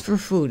 Is this for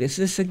food? Is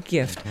this a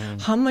gift?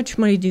 How much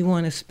money do you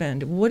want to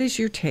spend? What is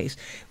your taste?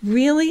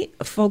 Really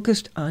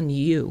focused on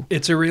you.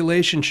 It's a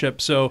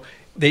relationship. So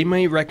They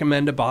may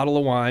recommend a bottle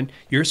of wine.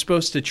 You're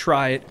supposed to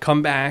try it,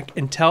 come back,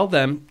 and tell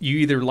them you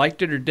either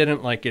liked it or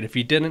didn't like it. If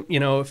you didn't,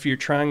 if you're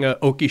trying a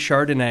oaky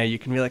Chardonnay, you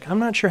can be like, I'm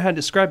not sure how to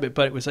describe it,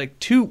 but it was like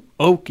too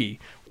oaky.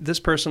 This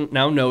person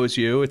now knows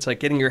you. It's like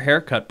getting your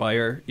hair cut by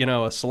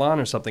a salon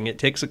or something. It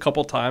takes a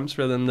couple times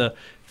for them to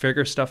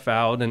figure stuff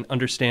out and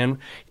understand.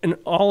 And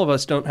all of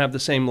us don't have the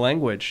same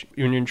language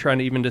when you're trying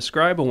to even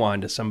describe a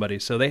wine to somebody.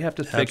 So they have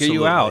to figure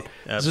you out.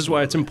 This is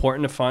why it's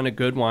important to find a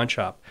good wine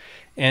shop.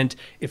 And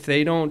if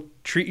they don't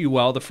treat you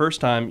well the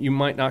first time, you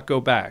might not go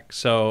back.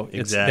 So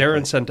they're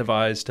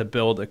incentivized to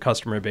build a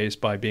customer base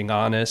by being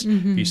honest.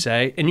 If you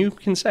say, and you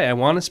can say, I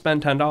want to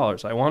spend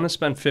 $10. I want to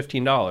spend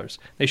 $15.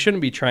 They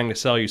shouldn't be trying to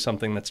sell you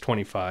something that's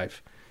 $25.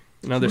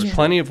 There's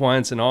plenty of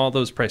wines in all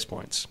those price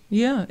points.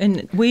 Yeah,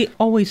 and we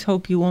always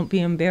hope you won't be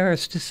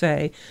embarrassed to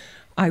say,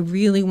 I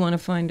really want to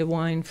find a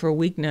wine for a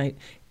weeknight.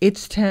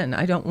 It's $10.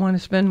 I don't want to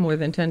spend more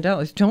than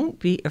 $10. Don't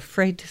be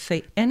afraid to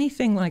say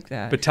anything like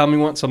that. But tell me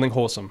you want something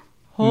wholesome.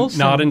 Wholesome,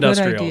 not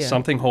industrial, good idea.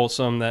 something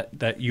wholesome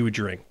that you would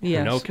drink.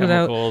 Yes, no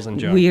chemicals and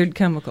junk. Weird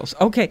chemicals.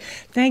 Okay,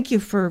 thank you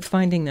for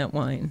finding that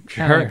wine,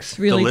 Sure. Alex.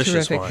 Really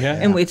Delicious terrific. wine. Yeah.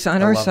 And it's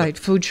on our site,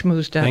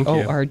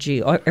 foodschmooze.org.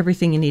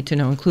 Everything you need to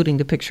know, including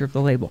the picture of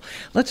the label.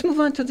 Let's move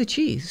on to the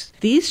cheese.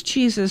 These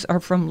cheeses are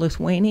from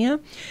Lithuania,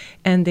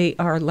 and they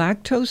are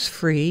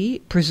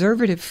lactose-free,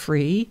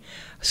 preservative-free,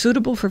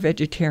 suitable for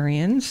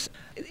vegetarians.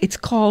 It's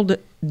called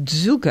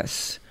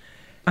Dzugas.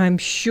 I'm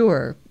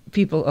sure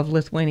people of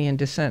Lithuanian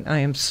descent, I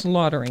am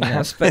slaughtering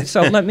this, but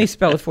so let me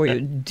spell it for you.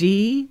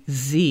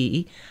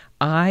 Dzugas.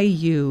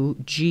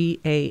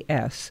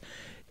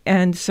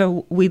 And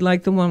so we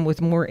like the one with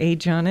more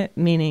age on it,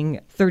 meaning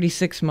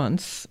 36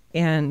 months,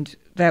 and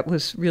that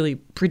was really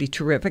pretty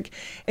terrific.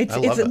 It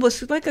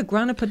was like a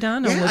Grana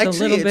Padano with a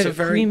little bit of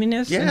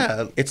creaminess.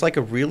 Yeah, it's like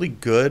a really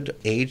good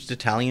aged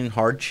Italian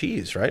hard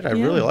cheese, right? I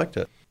really liked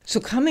it. So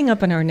coming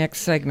up in our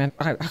next segment,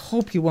 I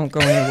hope you won't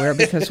go anywhere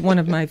because one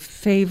of my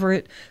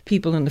favorite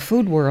people in the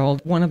food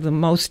world, one of the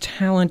most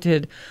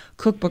talented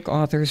cookbook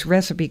authors,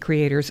 recipe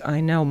creators I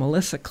know,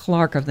 Melissa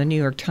Clark of the New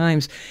York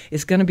Times,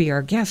 is going to be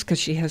our guest because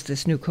she has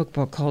this new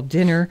cookbook called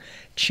Dinner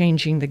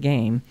Changing the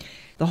Game.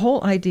 The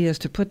whole idea is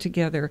to put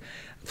together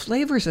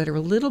flavors that are a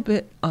little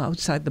bit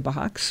outside the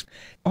box.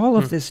 All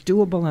of this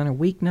doable on a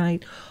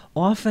weeknight,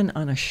 often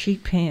on a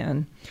sheet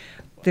pan.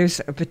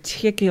 There's a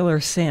particular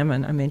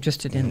salmon I'm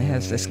interested in that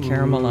has this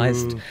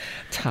caramelized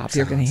top.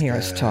 You're going to hear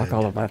us talk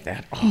all about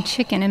that. And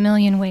chicken a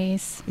million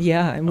ways.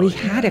 Yeah, and we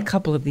had a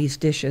couple of these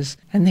dishes,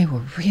 and they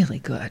were really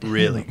good.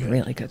 Really good.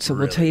 Really good. So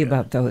we'll tell you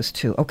about those,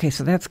 too. Okay,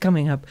 so that's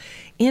coming up.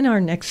 In our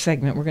next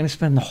segment, we're going to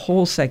spend the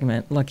whole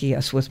segment, lucky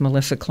us, with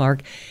Melissa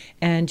Clark,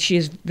 and she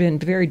has been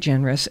very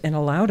generous and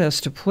allowed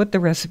us to put the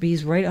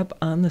recipes right up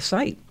on the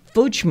site.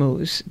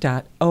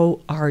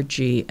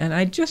 foodschmooze.org. And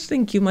I just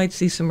think you might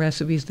see some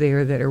recipes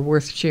there that are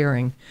worth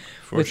sharing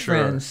with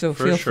friends. So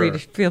feel free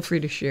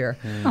to share.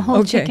 A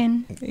whole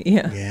chicken.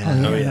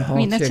 Yeah. I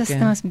mean, that's just the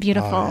most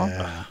beautiful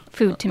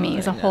food to me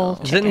is a whole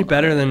chicken. Is it any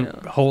better than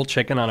whole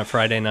chicken on a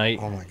Friday night?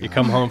 You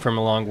come home from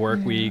a long work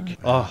week.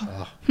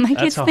 My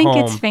kids think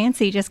it's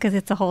fancy just because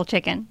it's a whole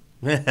chicken.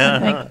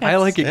 I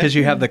like it because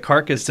you have the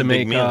carcass to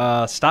make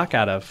stock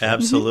out of.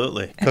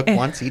 Absolutely. Cook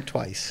once, eat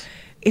twice.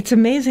 It's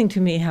amazing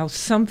to me how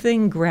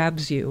something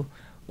grabs you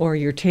or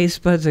your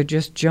taste buds are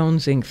just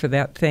jonesing for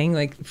that thing.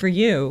 Like for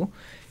you,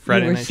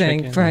 Friday you were night saying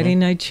chicken. Friday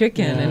night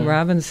chicken, and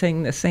Robin's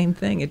saying the same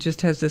thing. It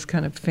just has this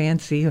kind of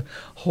fancy,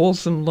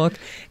 wholesome look.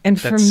 And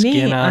That for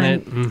skin me,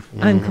 on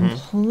I'm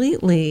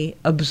completely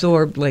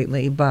absorbed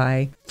lately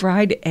by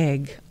fried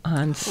egg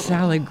on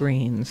salad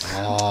greens.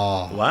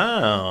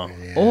 Wow.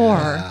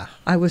 Or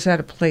I was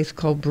at a place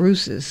called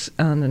Bruce's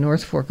on the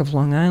North Fork of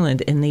Long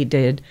Island, and they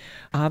did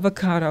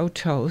avocado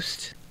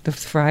toast, the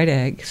fried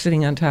egg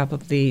sitting on top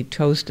of the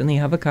toast and the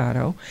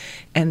avocado,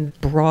 and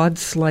broad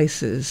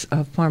slices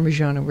of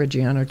Parmigiano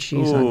Reggiano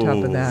cheese on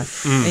top of that.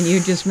 And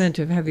you're just meant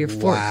to have your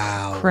fork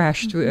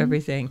crash through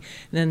everything.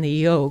 And then the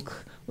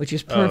yolk, which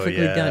is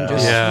perfectly done,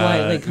 just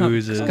slightly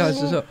oozes.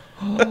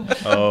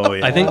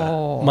 I think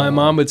my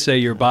mom would say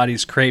your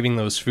body's craving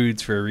those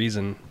foods for a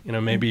reason.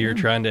 Maybe you're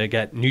trying to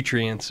get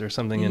nutrients or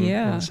something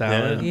in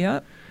salad.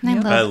 Yep.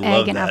 And I love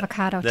egg and that.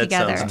 avocado That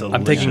together. sounds delicious.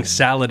 I'm thinking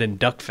salad and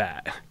duck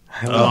fat.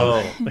 I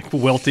love like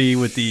wilty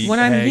with the What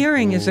egg. I'm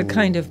hearing is a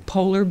kind of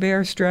polar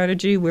bear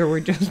strategy where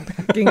we're just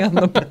packing on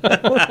the bone.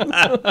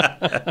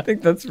 I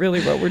think that's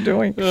really what we're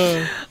doing.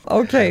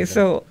 Okay,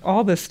 so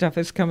all this stuff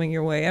is coming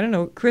your way. I don't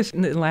know, Chris,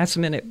 in the last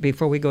minute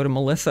before we go to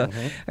Melissa,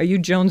 are you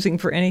jonesing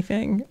for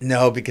anything?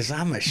 No, because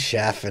I'm a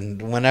chef, and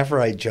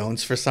whenever I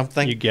jones for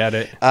something, You get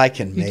it. I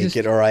can make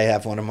it, or I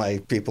have one of my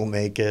people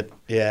make it.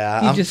 Yeah,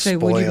 I'm just say,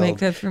 spoiled. "Would you make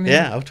that for me?"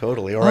 Yeah,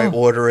 totally. Or I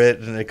order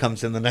it, and it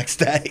comes in the next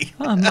day.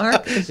 Oh,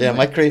 Mark. Yeah,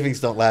 my cravings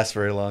don't last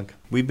very long.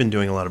 We've been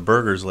doing a lot of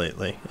burgers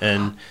lately,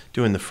 and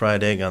doing the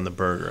fried egg on the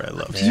burger I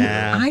love.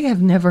 Yeah. I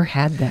have never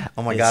had that.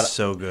 Oh my It's God.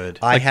 so good.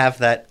 I have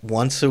that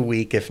once a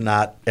week, if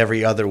not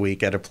every other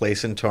week, at a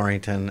place in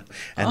Torrington,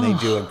 and they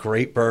do a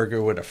great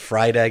burger with a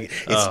fried egg.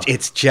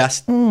 It's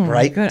just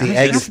right. good. The I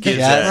egg have is to Gives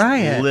Yeah. just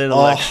try that it.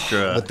 little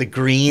extra with the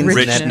greens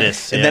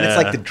richness. and then it's yeah.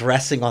 like the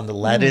dressing on the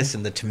lettuce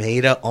and the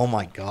tomato. Oh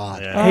my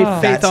God! Yeah. Hey,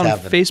 Oh. Faith, That's on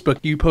heaven. Facebook,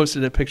 you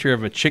posted a picture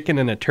of a chicken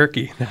and a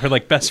turkey. They were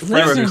like best They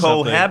friends were or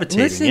something. cohabitating.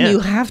 Listen, yeah. you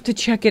have to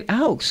check it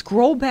out.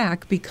 Scroll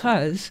back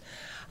because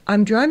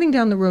I'm driving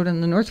down the road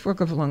on the North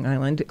Fork of Long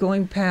Island,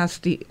 going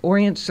past the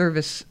Orient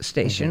Service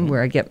Station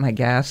where I get my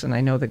gas, and I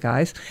know the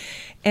guys.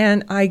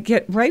 And I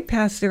get right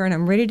past there, and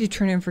I'm ready to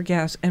turn in for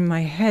gas, and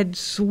my head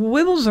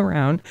swivels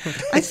around.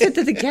 I said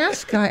to the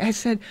gas guy, I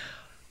said,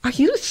 "Are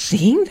you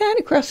seeing that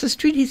across the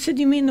street?" He said,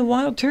 "You mean the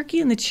wild turkey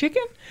and the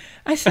chicken?"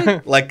 I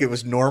said, Like it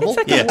was normal. It's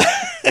like yeah.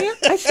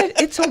 I said,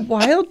 "It's a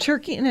wild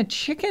turkey and a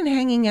chicken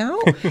hanging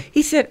out."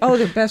 He said, "Oh,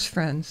 they're best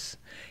friends."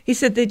 He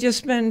said they just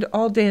spend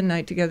all day and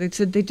night together. He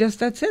said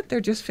that's it.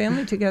 They're just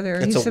family together.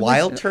 It's He a said,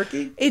 wild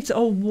turkey? It's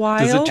a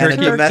wild Does a turkey,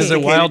 And a does a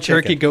wild domesticated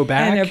turkey chicken. go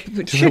back and a to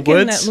the chicken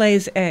woods? that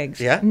lays eggs.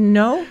 Yeah?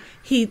 No,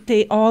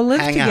 they all live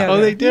Hang out. together.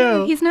 Oh, they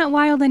do. He's not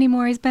wild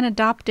anymore. He's been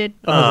adopted.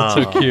 Oh,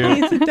 that's so cute.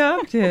 He's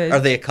adopted. Are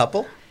they a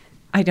couple?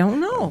 I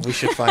don't know. We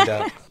should find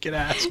out. Get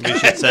asked. We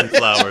should send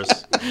flowers.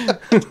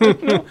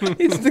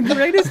 It's the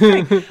greatest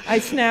thing. I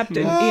snapped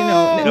it.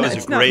 That was a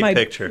it's not great my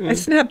picture. I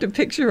snapped a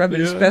picture of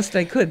it as best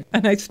I could,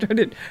 and I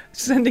started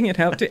sending it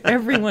out to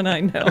everyone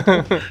I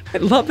know.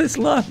 Love is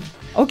love.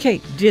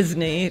 Okay,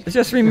 Disney,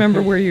 just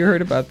remember where you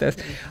heard about this.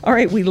 All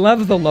right, we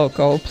love the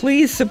local.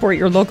 Please support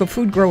your local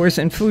food growers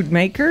and food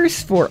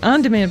makers for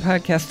on-demand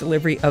podcast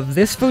delivery of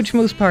this Food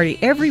Schmooze Party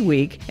every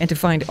week. And to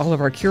find all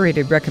of our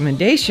curated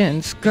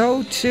recommendations,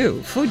 go to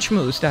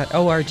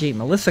foodschmooze.org.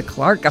 Melissa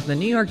Clark of the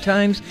New York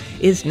Times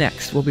is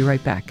next. We'll be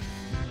right back.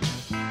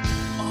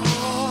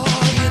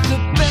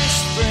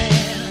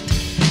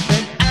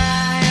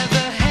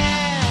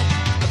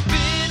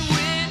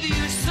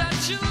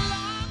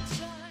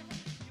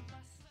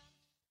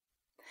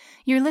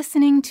 You're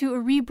listening to a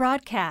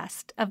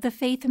rebroadcast of the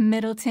Faith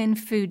Middleton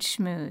Food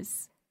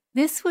Schmooze.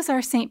 This was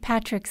our St.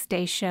 Patrick's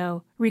Day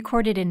show,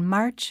 recorded in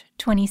March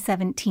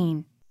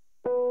 2017.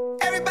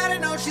 Everybody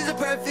knows she's a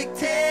perfect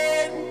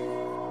 10.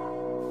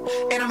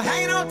 And I'm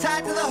hanging on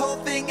tight till the whole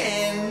thing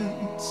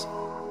ends.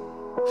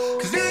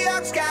 'Cause New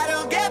York sky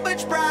don't get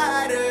much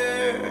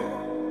brighter.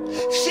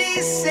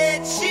 She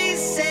sets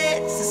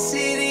the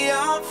city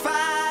on fire.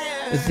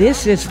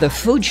 This is the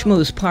Food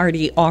Schmooze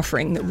Party,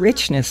 offering the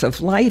richness of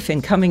life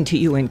and coming to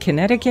you in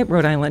Connecticut,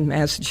 Rhode Island,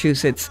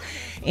 Massachusetts,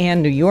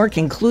 and New York,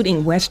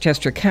 including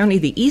Westchester County,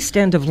 the East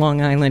End of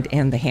Long Island,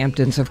 and the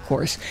Hamptons, of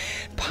course.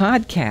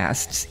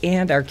 Podcasts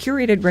and our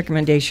curated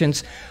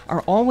recommendations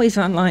are always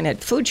online at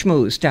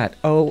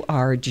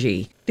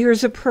foodschmooze.org.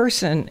 There's a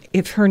person,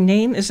 if her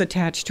name is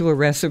attached to a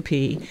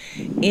recipe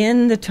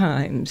in the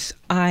Times,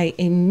 I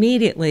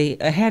immediately,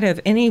 ahead of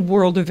any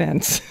world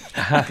events,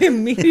 I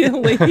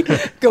immediately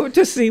go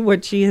to see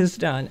what she has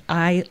done.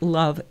 I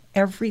love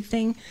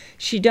everything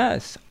she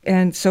does.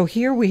 And so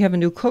here we have a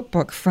new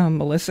cookbook from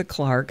Melissa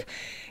Clark,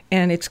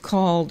 and it's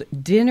called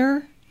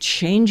Dinner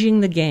Changing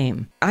the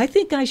Game. I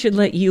think I should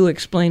let you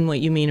explain what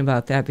you mean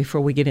about that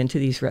before we get into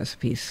these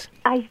recipes.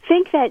 I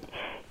think that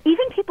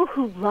even people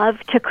who love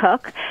to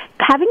cook,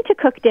 having to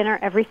cook dinner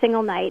every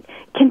single night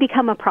can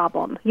become a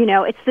problem. You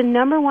know, it's the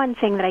number one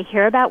thing that I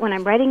hear about when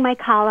I'm writing my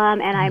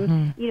column and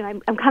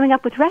I'm coming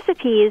up with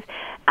recipes.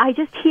 I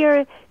just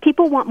hear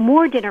people want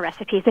more dinner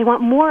recipes. They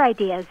want more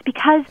ideas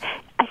because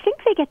I think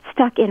they get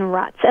stuck in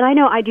ruts. And I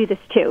know I do this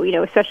too,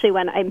 especially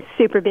when I'm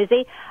super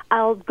busy.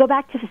 I'll go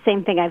back to the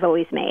same thing I've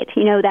always made.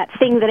 That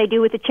thing that I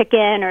do with the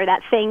chicken or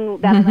that thing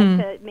that I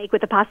like to make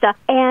with the pasta.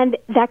 And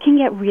that can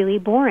get really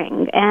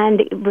boring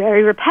and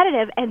very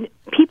repetitive. And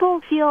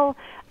people feel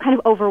kind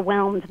of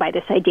overwhelmed by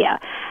this idea.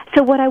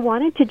 So what I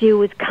wanted to do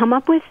was come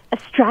up with a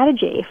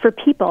strategy for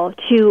people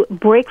to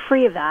break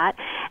free of that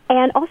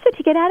and also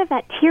to get out of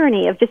that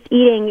tyranny of just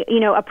eating,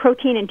 a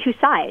protein and two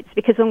sides.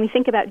 Because when we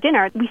think about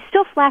dinner, we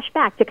still flash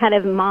back to kind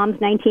of mom's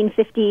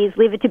 1950s,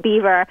 Leave It to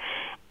Beaver.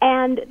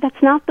 And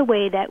that's not the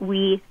way that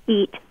we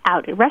eat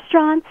out at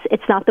restaurants.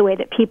 It's not the way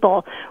that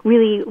people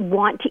really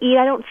want to eat,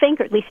 I don't think,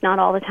 or at least not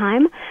all the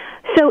time.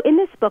 So in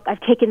this book,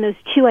 I've taken those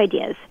two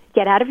ideas.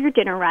 Get out of your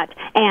dinner rut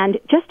and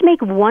just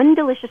make one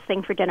delicious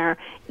thing for dinner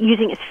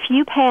using as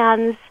few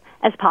pans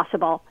as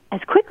possible, as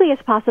quickly as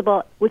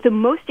possible, with the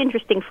most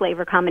interesting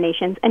flavor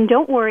combinations. And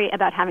don't worry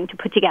about having to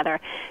put together,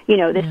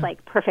 this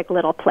perfect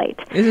little plate.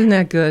 Isn't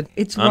that good?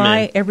 It's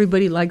why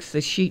everybody likes the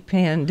sheet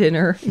pan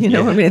dinner.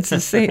 It's the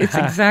same. It's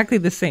exactly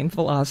the same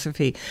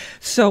philosophy.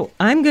 So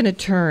I'm going to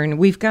turn.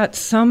 We've got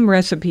some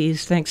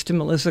recipes, thanks to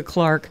Melissa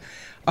Clark,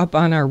 up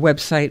on our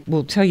website.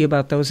 We'll tell you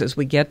about those as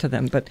we get to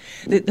them. But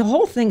the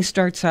whole thing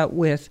starts out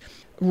with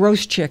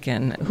roast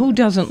chicken. Who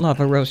doesn't love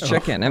a roast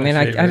chicken? I mean,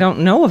 I don't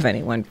know of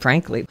anyone,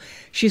 frankly.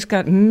 She's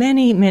got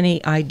many,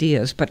 many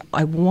ideas, but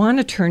I want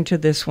to turn to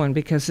this one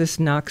because this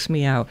knocks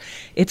me out.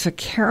 It's a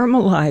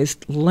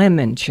caramelized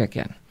lemon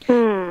chicken.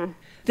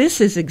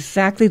 This is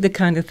exactly the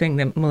kind of thing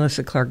that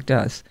Melissa Clark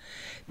does.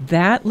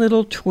 That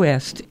little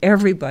twist,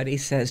 everybody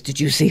says,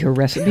 did you see her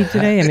recipe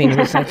today? I mean,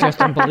 was that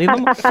just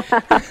unbelievable?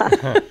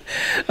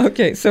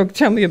 Okay, so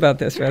tell me about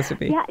this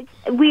recipe. Yeah,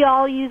 we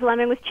all use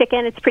lemon with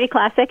chicken. It's pretty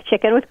classic,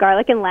 chicken with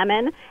garlic and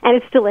lemon, and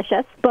it's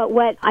delicious. But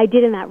what I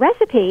did in that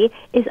recipe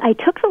is I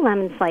took the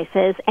lemon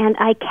slices and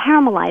I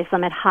caramelized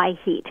them at high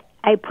heat.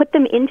 I put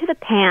them into the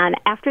pan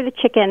after the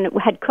chicken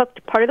had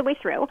cooked part of the way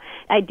through.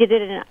 I did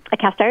it in a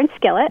cast iron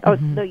skillet,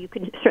 although you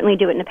could certainly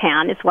do it in a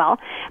pan as well.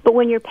 But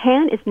when your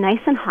pan is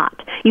nice and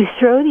hot, you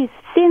throw these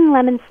thin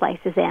lemon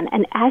slices in,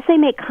 and as they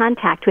make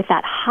contact with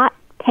that hot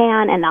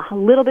pan and a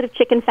little bit of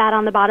chicken fat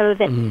on the bottom of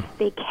it,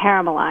 they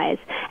caramelize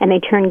and they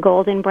turn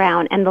golden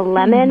brown, and the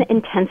lemon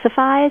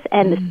intensifies,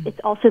 and it's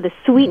also the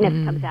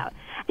sweetness comes out.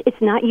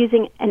 It's not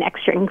using an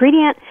extra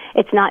ingredient.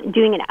 It's not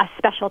doing a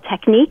special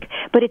technique,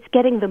 but it's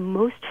getting the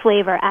most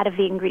flavor out of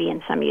the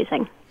ingredients I'm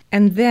using.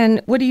 And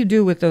then what do you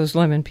do with those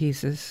lemon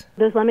pieces?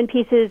 Those lemon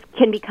pieces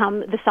can become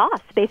the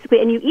sauce,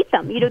 basically, and you eat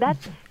them. You know,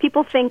 that's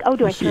people think, oh,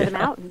 do I throw them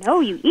out? No,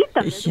 you eat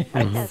them.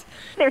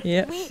 They're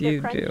Yes, sweet,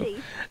 you they're crunchy.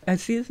 do. I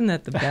see, isn't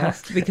that the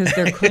best? Because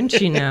they're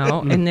crunchy now,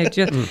 and they're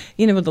just,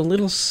 you know, with a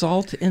little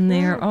salt in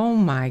there. Oh,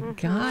 my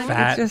God.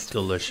 Fat, it's just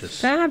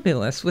delicious.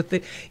 Fabulous. With the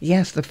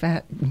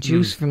fat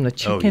juice from the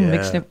chicken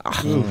mixed up.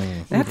 Oh,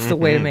 that's the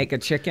way to make a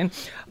chicken.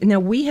 Now,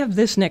 we have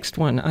this next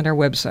one on our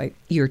website,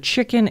 your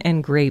chicken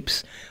and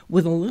grapes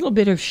with a little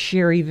bit of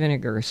sherry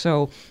vinegar.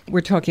 So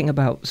we're talking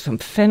about some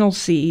fennel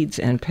seeds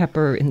and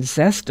pepper and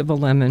zest of a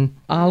lemon,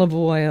 olive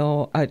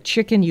oil, a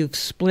chicken you've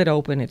split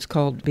open. It's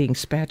called being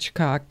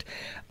spatchcocked.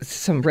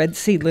 Some red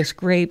seedless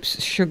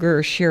grapes,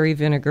 sugar, sherry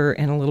vinegar,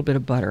 and a little bit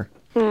of butter.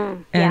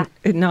 And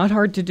not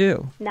hard to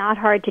do. Not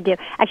hard to do.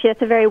 Actually,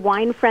 that's a very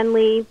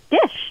wine-friendly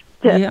dish.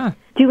 Yeah.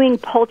 Doing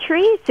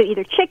poultry, so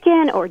either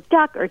chicken or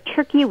duck or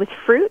turkey with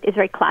fruit is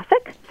very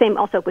classic. Same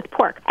also with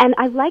pork. And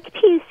I like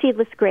to use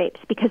seedless grapes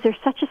because they're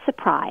such a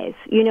surprise.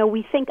 You know,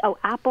 we think, oh,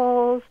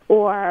 apples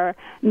or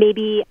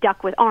maybe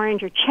duck with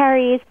orange or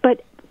cherries,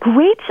 but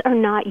grapes are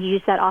not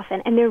used that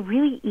often, and they're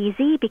really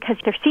easy because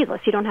they're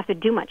seedless. You don't have to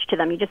do much to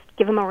them. You just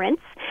give them a rinse.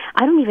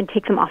 I don't even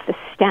take them off the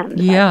stems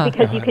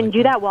because you can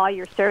do that while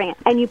you're serving it.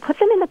 And you put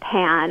them in the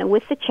pan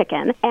with the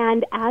chicken,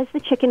 and as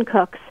the chicken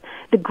cooks,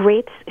 the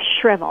grapes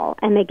shrivel,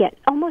 and they get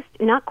almost,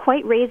 not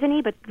quite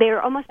raisiny, but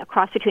they're almost a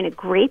cross between a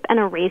grape and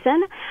a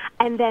raisin,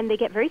 and then they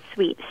get very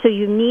sweet. So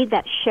you need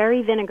that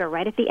sherry vinegar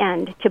right at the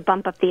end to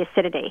bump up the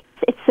acidity.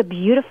 It's a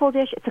beautiful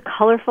dish, it's a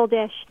colorful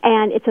dish,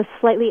 and it's a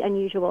slightly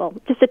unusual,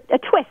 just a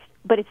twist,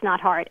 but it's not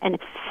hard, and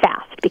it's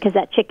fast because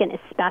that chicken is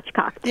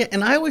spatchcocked. Yeah,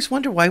 and I always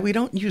wonder why we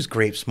don't use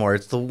grapes more.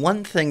 It's the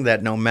one thing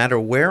that no matter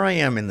where I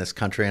am in this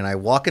country and I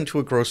walk into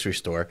a grocery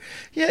store,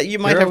 you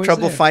might have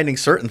trouble finding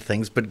certain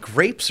things, but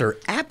grapes are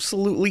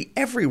absolutely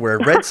everywhere,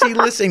 red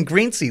seedless and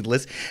green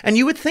seedless, and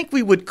you would think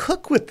we would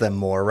cook with them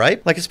more,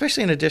 right? Like,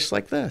 especially in a dish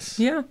like this.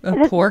 Yeah,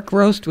 a pork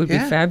roast would be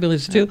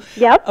fabulous, too.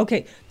 Yep.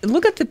 Okay,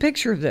 look at the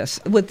picture of this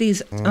with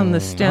these on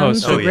the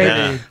stems.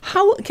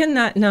 How can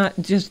that not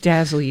just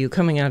dazzle you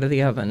coming out of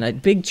the oven? A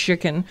big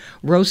chicken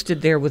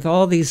roasted there with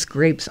all these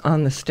grapes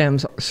on the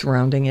stems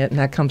surrounding it, and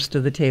that comes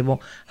to the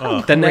table.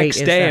 The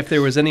next day, if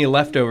there was any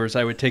leftovers,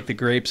 I would take the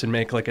grapes and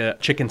make like a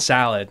chicken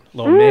salad. A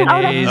little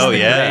mayonnaise,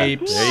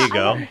 grapes. There you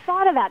go. I never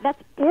thought of that.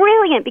 That's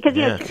brilliant because,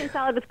 you know, chicken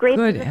salad with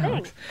grapes is a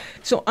thing.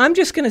 So I'm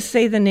just going to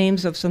say the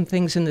names of some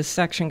things in this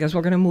section because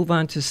we're going to move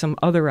on to some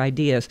other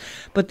ideas.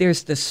 But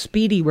there's the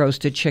speedy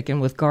roasted chicken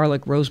with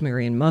garlic,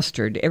 rosemary, and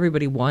mustard.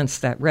 Everybody wants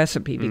that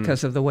recipe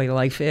because of the way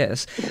life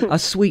is. A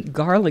sweet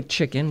garlic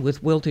chicken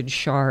with wilted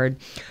chard,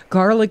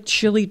 garlic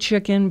chili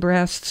chicken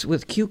breasts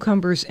with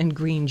cucumbers and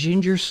green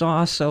ginger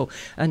sauce, so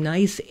a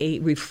nice,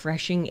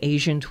 refreshing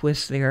Asian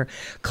twist there.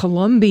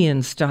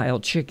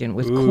 Colombian-style chicken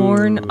with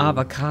corn,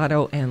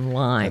 avocado, and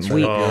lime.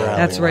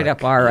 That's right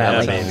up our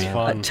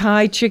alley.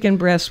 Thai chicken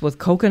breast with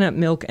coconut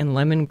milk and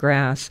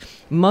lemongrass.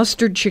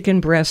 Mustard chicken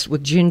breast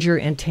with ginger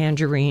and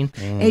tangerine.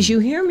 As you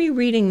hear me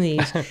reading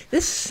these,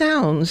 this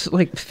sounds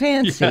like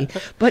fancy,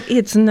 but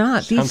it's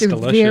not. These are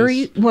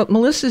what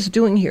Melissa's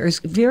doing here is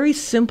very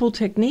simple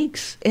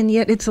techniques, and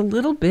yet it's a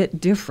little bit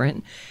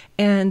different.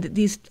 And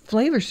these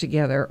flavors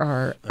together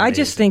are, amazing. I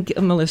just think,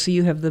 Melissa,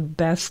 you have the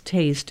best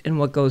taste in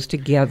what goes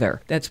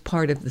together. That's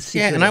part of the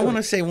secret. Yeah, and I want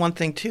to say one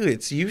thing, too.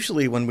 It's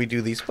usually when we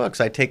do these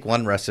books, I take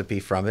one recipe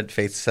from it.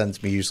 Faith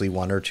sends me usually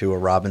one or two, or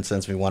Robin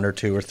sends me one or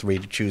two or three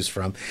to choose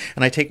from.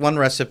 And I take one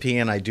recipe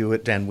and I do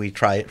it, and we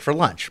try it for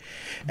lunch.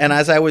 And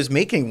as I was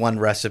making one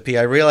recipe,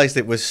 I realized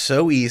it was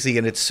so easy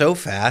and it's so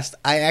fast,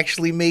 I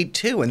actually made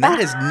two. And that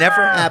has never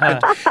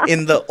happened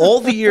in all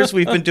the years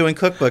we've been doing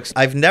cookbooks.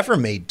 I've never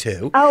made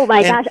two. Oh,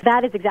 my gosh.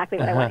 That is exactly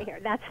what I want to hear.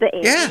 That's the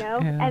aim, Yeah. you know?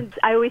 Yeah. And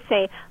I always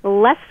say,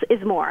 less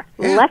is more.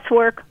 Less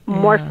work,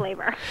 more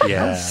flavor.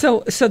 Yeah.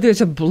 So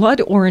there's a blood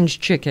orange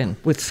chicken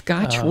with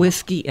Scotch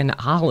whiskey and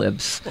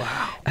olives.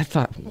 Wow. I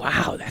thought,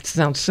 wow, that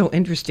sounds so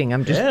interesting.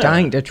 I'm just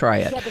dying to try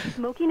it. Yeah, the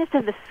smokiness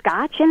of the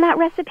Scotch in that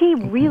recipe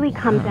really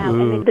comes out.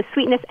 And the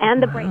sweetness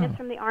and the brightness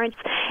from the orange,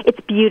 it's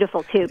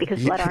beautiful, too,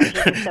 because blood oranges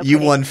are so You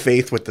pretty. won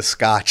Faith with the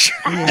Scotch.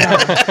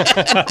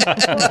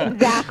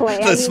 Exactly.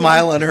 The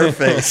smile on her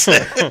face.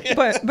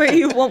 But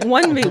you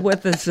won me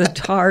with the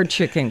za'atar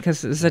chicken,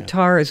 because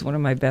za'atar is one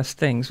of my best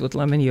things with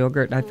lemon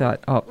yogurt. And I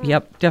thought, oh,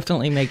 yep,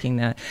 definitely making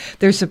that.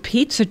 There's a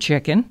pizza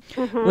chicken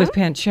with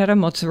pancetta,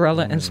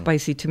 mozzarella, and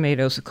spicy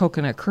tomatoes, a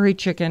coconut curry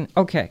chicken.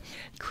 Okay.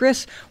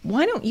 Chris,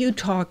 why don't you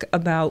talk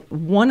about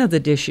one of the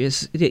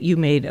dishes that you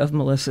made of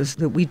Melissa's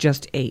that we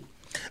just ate?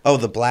 Oh,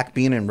 the black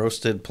bean and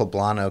roasted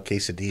poblano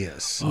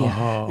quesadillas.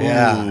 Yeah.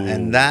 Yeah,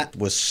 and that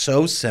was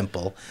so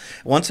simple.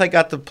 Once I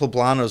got the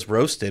poblanos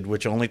roasted,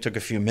 which only took a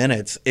few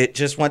minutes, it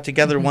just went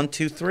together 1,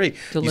 2, 3.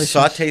 Delicious. You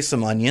saute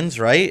some onions,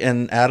 right,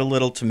 and add a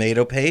little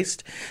tomato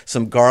paste,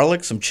 some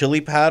garlic, some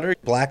chili powder,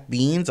 black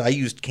beans. I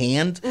used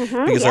canned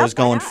because I was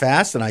going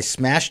fast, and I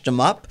smashed them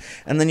up.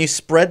 And then you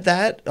spread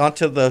that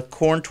onto the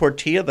corn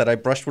tortilla that I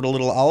brushed with a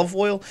little olive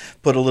oil,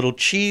 put a little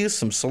cheese,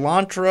 some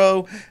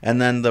cilantro,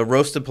 and then the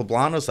roasted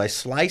poblanos I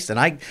sliced. And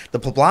the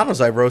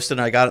poblanos I roasted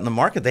and I got it in the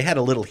market, they had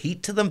a little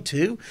heat to them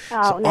too.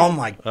 Oh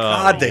my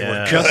God, they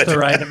were good. Just the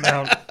right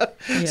amount.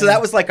 So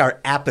that was like our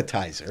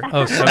appetizer.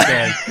 Oh, so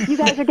good. You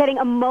guys are getting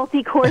a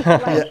multi-course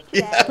lunch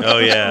today. Oh,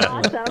 yeah.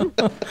 Awesome.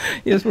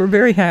 Yes, we're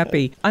very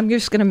happy. I'm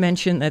just going to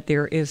mention that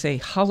there is a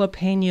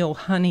jalapeno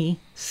honey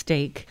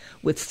steak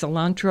with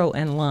cilantro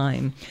and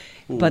lime.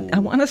 But I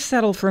want to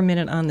settle for a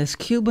minute on this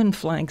Cuban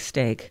flank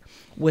steak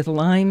with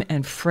lime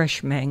and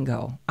fresh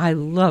mango. I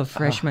love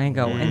fresh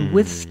mango. And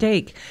with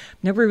steak,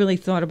 never really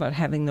thought about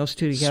having those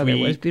two together. It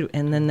was beautiful.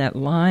 And then that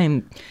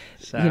lime,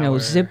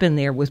 zip in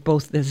there with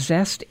both the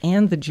zest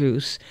and the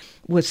juice,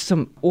 with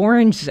some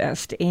orange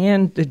zest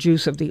and the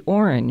juice of the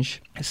orange.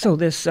 So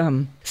this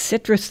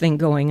citrus thing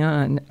going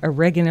on,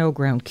 oregano,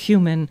 ground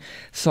cumin,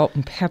 salt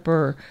and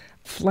pepper,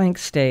 flank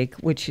steak,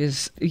 which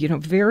is,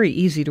 very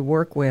easy to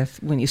work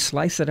with when you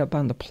slice it up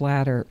on the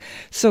platter.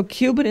 So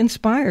Cuban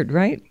inspired,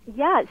 right?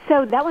 Yeah,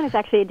 so that one is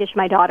actually a dish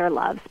my daughter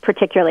loves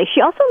particularly.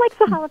 She also likes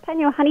the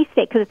jalapeno honey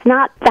steak because it's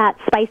not that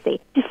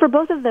spicy. Just for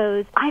both of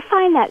those, I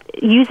find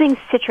that using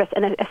citrus,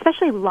 and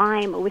especially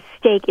lime with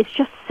steak, is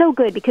just so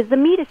good because the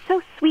meat is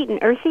so sweet and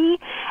earthy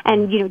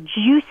and,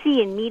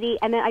 juicy and meaty,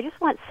 and then I just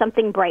want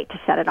something bright to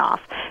set it off.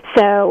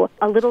 So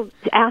a little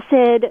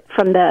acid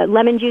from the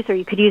lemon juice, or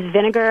you could use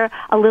vinegar,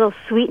 a little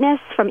sweetness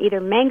from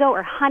either mango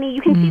or honey.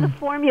 You can see the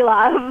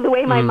formula of the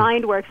way my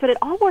mind works, but it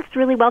all works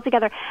really well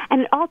together,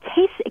 and it all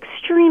tastes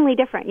extremely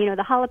different.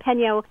 The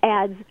jalapeno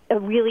adds a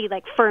really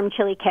firm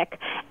chili kick,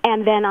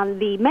 and then on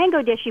the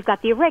mango dish, you've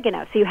got the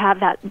oregano, so you have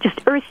that just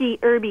earthy,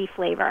 herby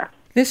flavor.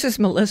 This is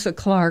Melissa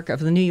Clark of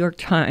the New York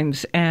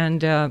Times,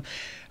 and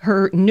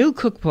her new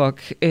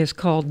cookbook is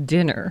called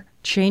Dinner,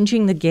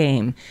 Changing the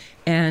Game.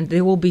 And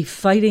they will be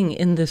fighting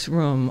in this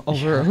room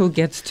over who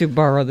gets to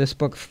borrow this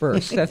book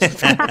first. That's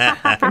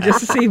just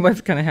to see what's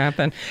going to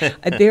happen.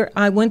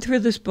 I went through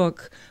this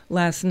book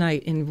last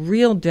night in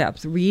real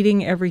depth,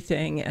 reading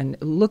everything and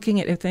looking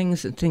at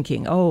things and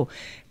thinking,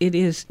 it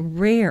is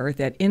rare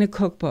that in a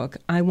cookbook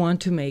I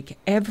want to make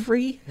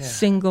every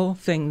single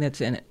thing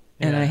that's in it.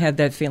 And I had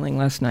that feeling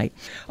last night.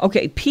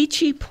 Okay,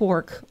 peachy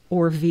pork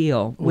or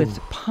veal with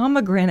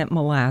pomegranate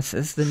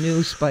molasses, the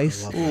new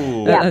spice,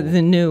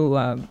 the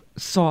new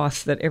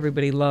sauce that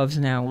everybody loves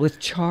now, with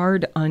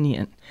charred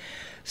onion.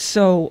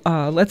 So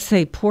let's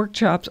say pork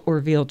chops or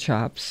veal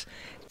chops,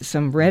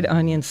 some red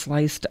onion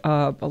sliced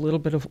up, a little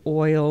bit of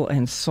oil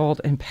and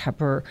salt and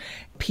pepper,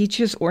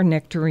 peaches or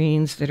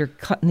nectarines that are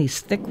cut in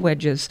these thick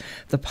wedges,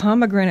 the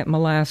pomegranate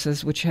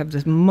molasses, which have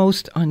the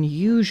most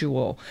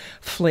unusual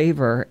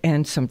flavor,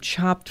 and some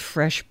chopped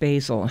fresh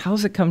basil.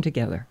 How's it come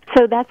together?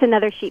 So that's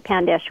another sheet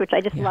pan dish, which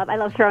I just love. I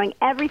love throwing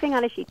everything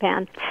on a sheet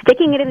pan,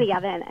 sticking it in the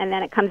oven, and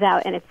then it comes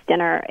out and it's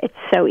dinner. It's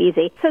so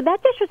easy. So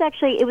that dish was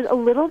actually, it was a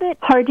little bit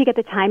hard to get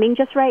the timing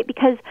just right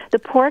because the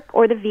pork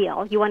or the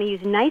veal, you want to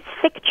use nice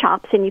thick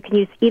chops, and you can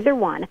use either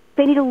one.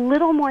 They need a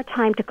little more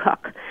time to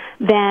cook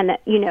than,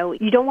 you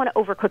don't want to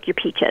overcook your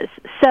peaches.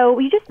 So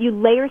you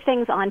layer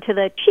things onto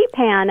the sheet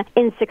pan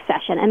in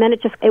succession, and then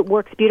it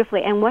works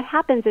beautifully. And what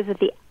happens is that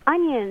the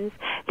onions,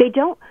 they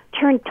don't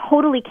turn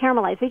totally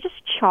caramelized. They just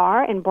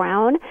char and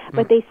brown,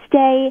 but they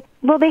stay,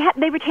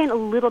 they retain a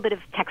little bit of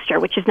texture,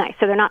 which is nice.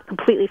 So they're not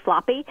completely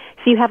floppy.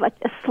 So you have a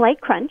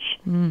slight crunch,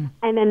 and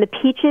then the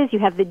peaches, you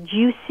have the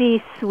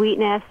juicy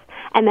sweetness,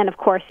 And then, of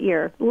course,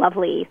 your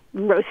lovely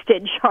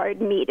roasted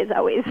charred meat is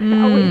always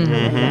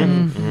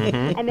delicious.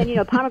 And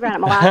then, pomegranate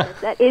molasses.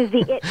 That is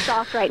the it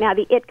sauce right now,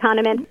 the it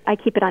condiment. I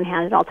keep it on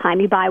hand at all time.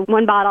 You buy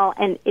one bottle,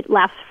 and it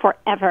lasts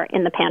forever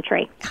in the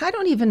pantry. I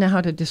don't even know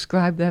how to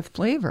describe that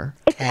flavor.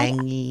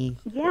 Tangy,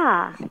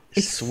 Yeah.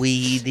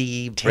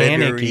 sweety,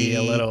 Tannicky brittery.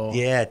 a little.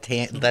 Yeah,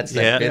 that's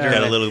Yeah, that bitter.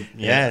 got a little.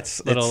 Yeah,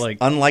 it's Little, it's like-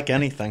 unlike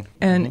anything.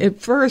 And at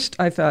first,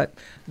 I thought,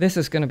 this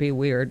is going to be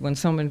weird when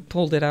someone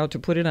pulled it out to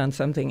put it on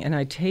something, and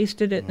I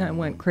tasted it and I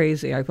went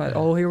crazy. I thought,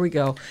 oh, here we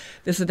go.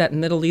 This is that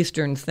Middle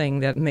Eastern thing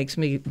that makes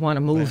me want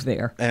to move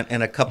there.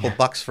 And a couple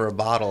bucks for a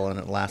bottle, and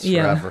it lasts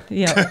Yeah, forever.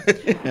 yeah.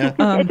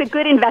 It's a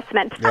good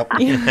investment.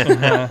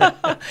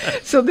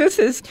 So this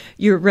is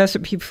your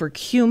recipe for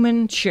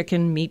cumin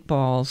chicken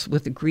meatballs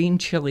with the green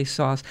chili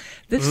sauce.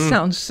 This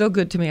sounds so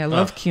good to me. I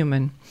love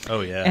cumin.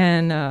 Oh, yeah.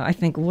 And I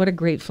think what a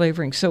great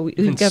flavoring. So It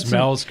you've got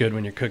smells good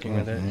when you're cooking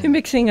with it. You're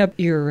mixing up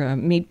your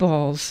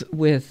meatballs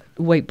with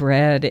white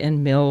bread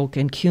and milk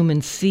and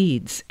cumin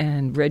seeds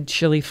and red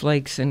chili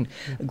flakes and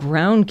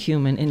ground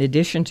cumin in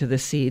addition to the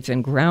seeds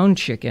and ground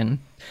chicken.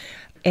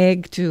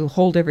 Egg to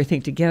hold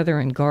everything together,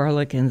 and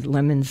garlic and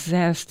lemon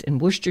zest and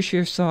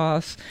Worcestershire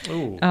sauce.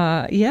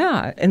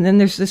 Yeah, and then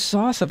there's this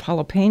sauce of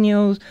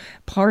jalapenos,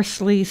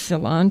 parsley,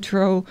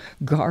 cilantro,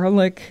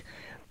 garlic,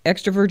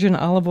 extra virgin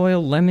olive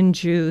oil, lemon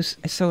juice.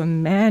 So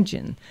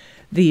imagine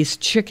these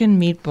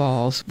chicken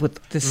meatballs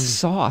with this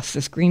sauce,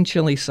 this green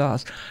chili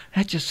sauce.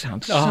 That just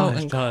sounds so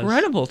it does.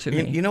 incredible to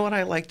me. You know what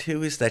I like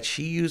too is that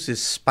she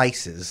uses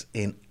spices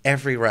in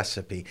every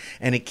recipe,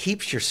 and it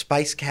keeps your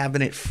spice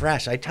cabinet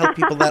fresh. I tell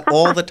people that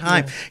all the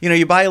time.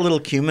 You buy a little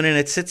cumin and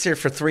it sits there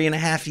for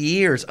 3.5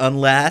 years,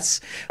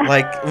 unless,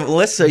 like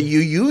Melissa, you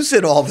use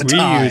it all the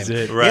time. We use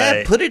it, right.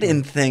 Yeah, put it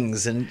in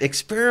things and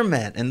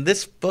experiment. And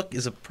this book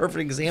is a perfect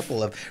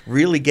example of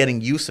really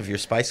getting use of your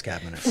spice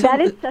cabinet.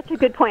 That is such a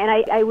good point.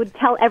 And I would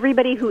tell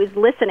everybody who is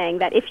listening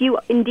that if you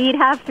indeed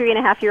have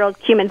 3.5-year-old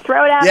cumin,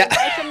 throw it out and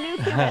buy some new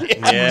cumin.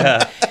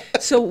 Yeah.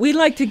 So we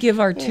like to give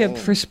our tip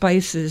for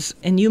spices,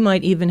 and you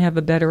might even have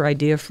a better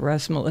idea for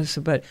us, Melissa,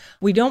 but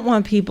we don't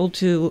want people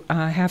to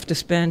have to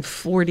spend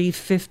 $40,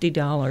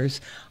 $50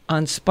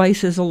 on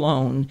spices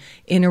alone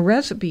in a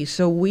recipe.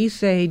 So we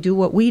say, do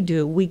what we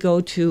do. We go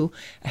to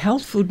a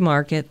health food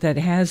market that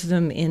has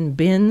them in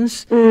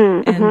bins,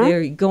 and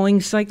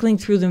they're cycling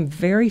through them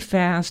very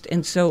fast,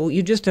 and so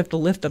you just have to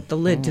lift up the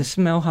lid to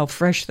smell how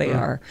fresh they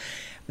are.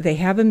 They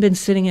haven't been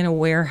sitting in a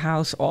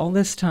warehouse all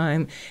this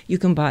time. You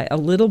can buy a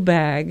little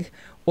bag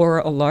or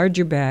a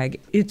larger bag.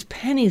 It's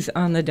pennies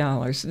on the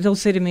dollars. They'll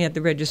say to me at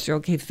the register,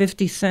 okay,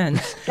 50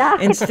 cents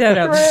instead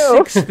of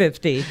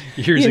 $6.50.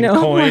 You're using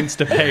coins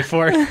to pay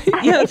for it.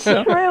 It's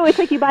true. It's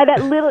like you buy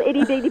that little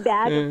itty-bitty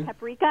bag of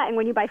paprika, and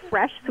when you buy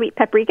fresh sweet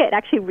paprika, it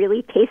actually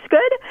really tastes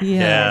good.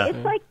 Yeah.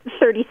 It's like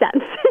 30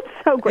 cents. It's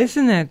so great.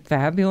 Isn't that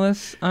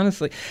fabulous?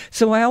 Honestly.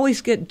 So I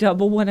always get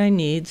double what I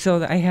need so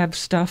that I have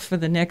stuff for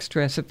the next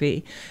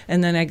recipe,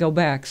 and then I go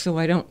back so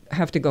I don't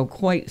have to go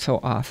quite so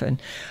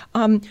often.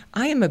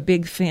 I am a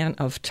big fan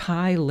of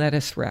Thai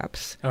lettuce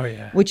wraps. Oh,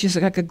 yeah. Which is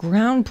like a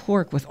ground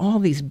pork with all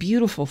these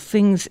beautiful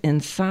things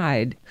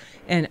inside.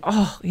 And,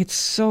 it's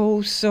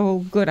so, so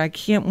good. I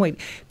can't wait.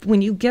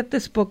 When you get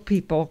this book,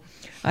 people,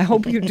 I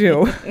hope you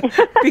do,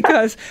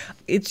 because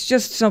it's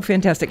just so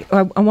fantastic.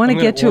 I want to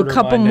get to a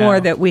couple more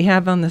that we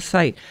have on the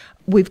site.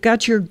 We've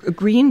got your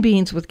green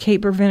beans with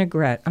caper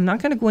vinaigrette. I'm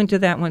not going to go into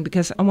that one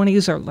because I want to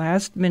use our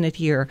last minute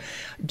here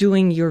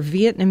doing your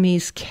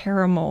Vietnamese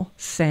caramel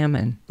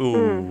salmon.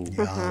 Ooh.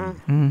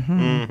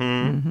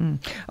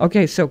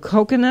 Okay, so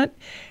coconut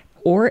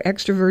or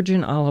extra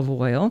virgin olive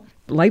oil,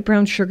 light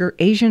brown sugar,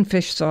 Asian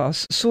fish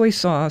sauce, soy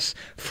sauce,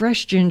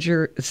 fresh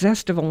ginger,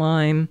 zest of a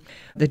lime,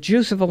 the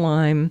juice of a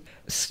lime,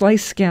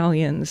 sliced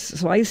scallions,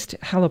 sliced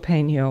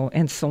jalapeno,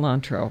 and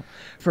cilantro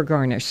for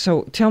garnish.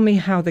 So tell me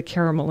how the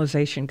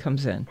caramelization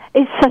comes in.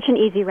 It's such an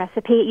easy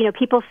recipe.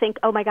 People think,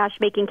 oh my gosh,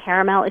 making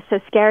caramel is so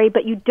scary,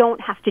 but you don't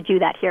have to do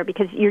that here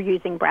because you're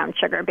using brown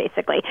sugar,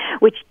 basically,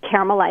 which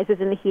caramelizes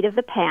in the heat of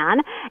the pan.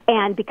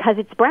 And because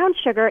it's brown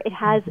sugar, it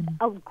has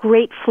a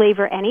great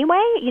flavor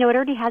anyway. It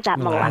already has that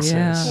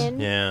molasses in.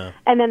 Yeah.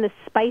 And then the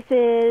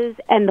spices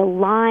and the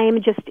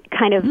lime just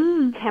kind of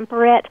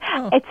temper it.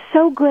 It's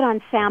so good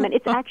on salmon.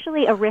 It's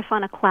actually a riff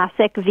on a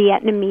classic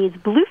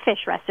Vietnamese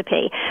bluefish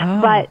recipe.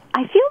 But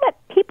I feel that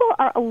people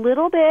are a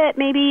little bit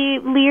maybe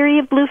leery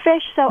of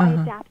bluefish, so I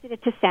adapted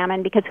it to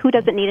salmon because who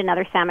doesn't need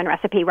another salmon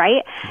recipe,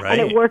 right? Right.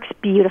 And it works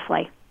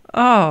beautifully.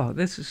 Oh,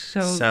 this is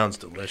so... Sounds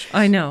delicious.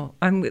 I know.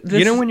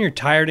 When you're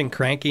tired and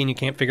cranky and you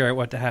can't figure out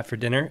what to have for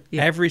dinner?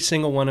 Yeah. Every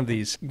single one of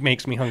these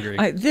makes me hungry.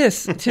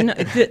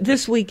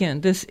 This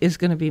weekend, this is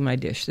going to be my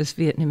dish, this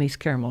Vietnamese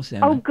caramel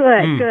salmon. Oh,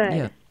 good, good.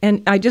 Yeah.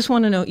 And I just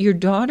want to know, your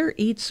daughter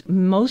eats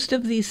most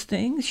of these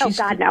things?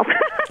 God, no.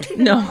 She's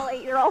No. a normal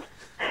 8-year-old.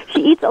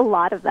 She eats a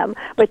lot of them,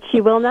 but she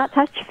will not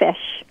touch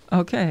fish.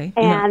 Okay.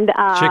 And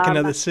chicken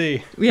of the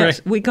sea. Yes,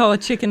 right? we call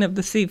it chicken of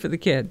the sea for the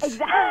kids.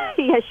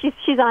 Exactly. Yeah,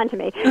 she's on to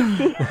me.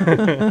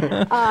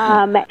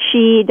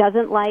 She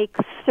doesn't like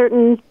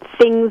certain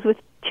things with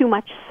too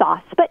much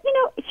sauce. But,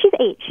 she's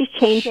 8. She's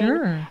changing.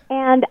 Sure.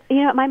 And,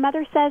 my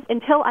mother says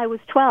until I was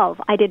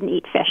 12, I didn't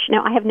eat fish.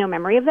 Now, I have no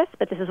memory of this,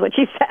 but this is what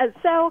she says.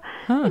 So,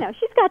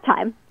 she's got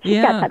time.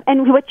 She's got time.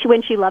 And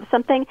when she loves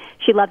something,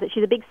 she loves it.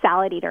 She's a big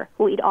salad eater.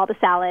 Will eat all the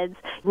salads,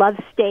 loves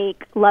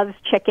steak, loves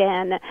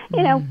chicken,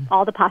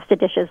 all the pasta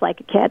dishes like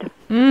a kid.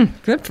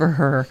 Good for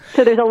her.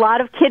 So there's a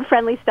lot of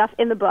kid-friendly stuff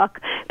in the book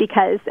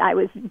because I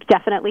was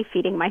definitely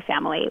feeding my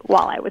family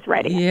while I was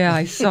writing it. Yeah,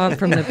 I saw it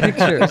from the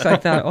pictures. I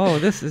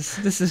thought, this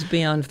is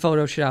beyond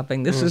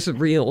photoshopping. This is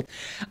real.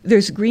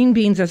 There's green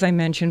beans, as I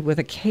mentioned, with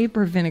a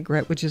caper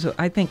vinaigrette, which is,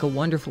 I think, a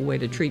wonderful way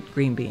to treat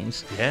green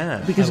beans.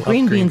 Yeah. Because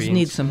green beans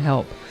need some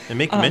help. And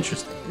make them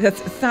interesting.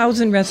 That's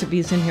 1,000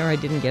 recipes in here I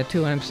didn't get to,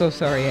 and I'm so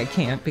sorry I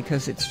can't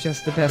because it's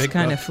just the best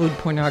kind of food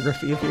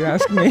pornography, if you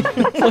ask me.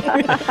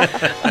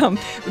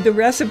 The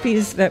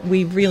recipes that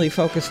we've really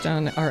focused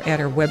on are at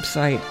our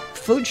website,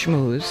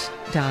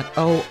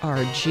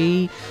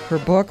 foodschmooze.org. Her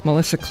book,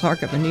 Melissa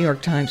Clark of the New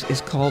York Times,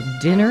 is called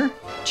Dinner,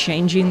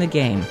 Changing the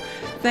Game.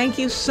 Thank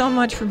you so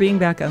much for being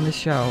back on the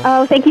show.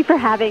 Oh, thank you for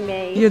having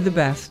me. You're the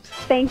best.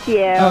 Thank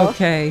you.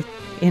 Okay.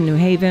 In New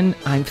Haven,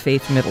 I'm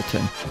Faith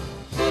Middleton.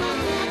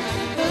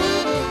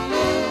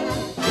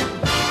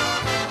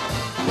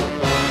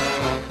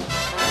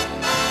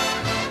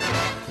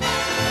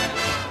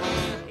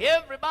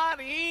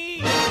 Everybody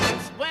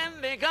eats when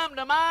they come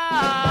to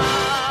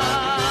mind.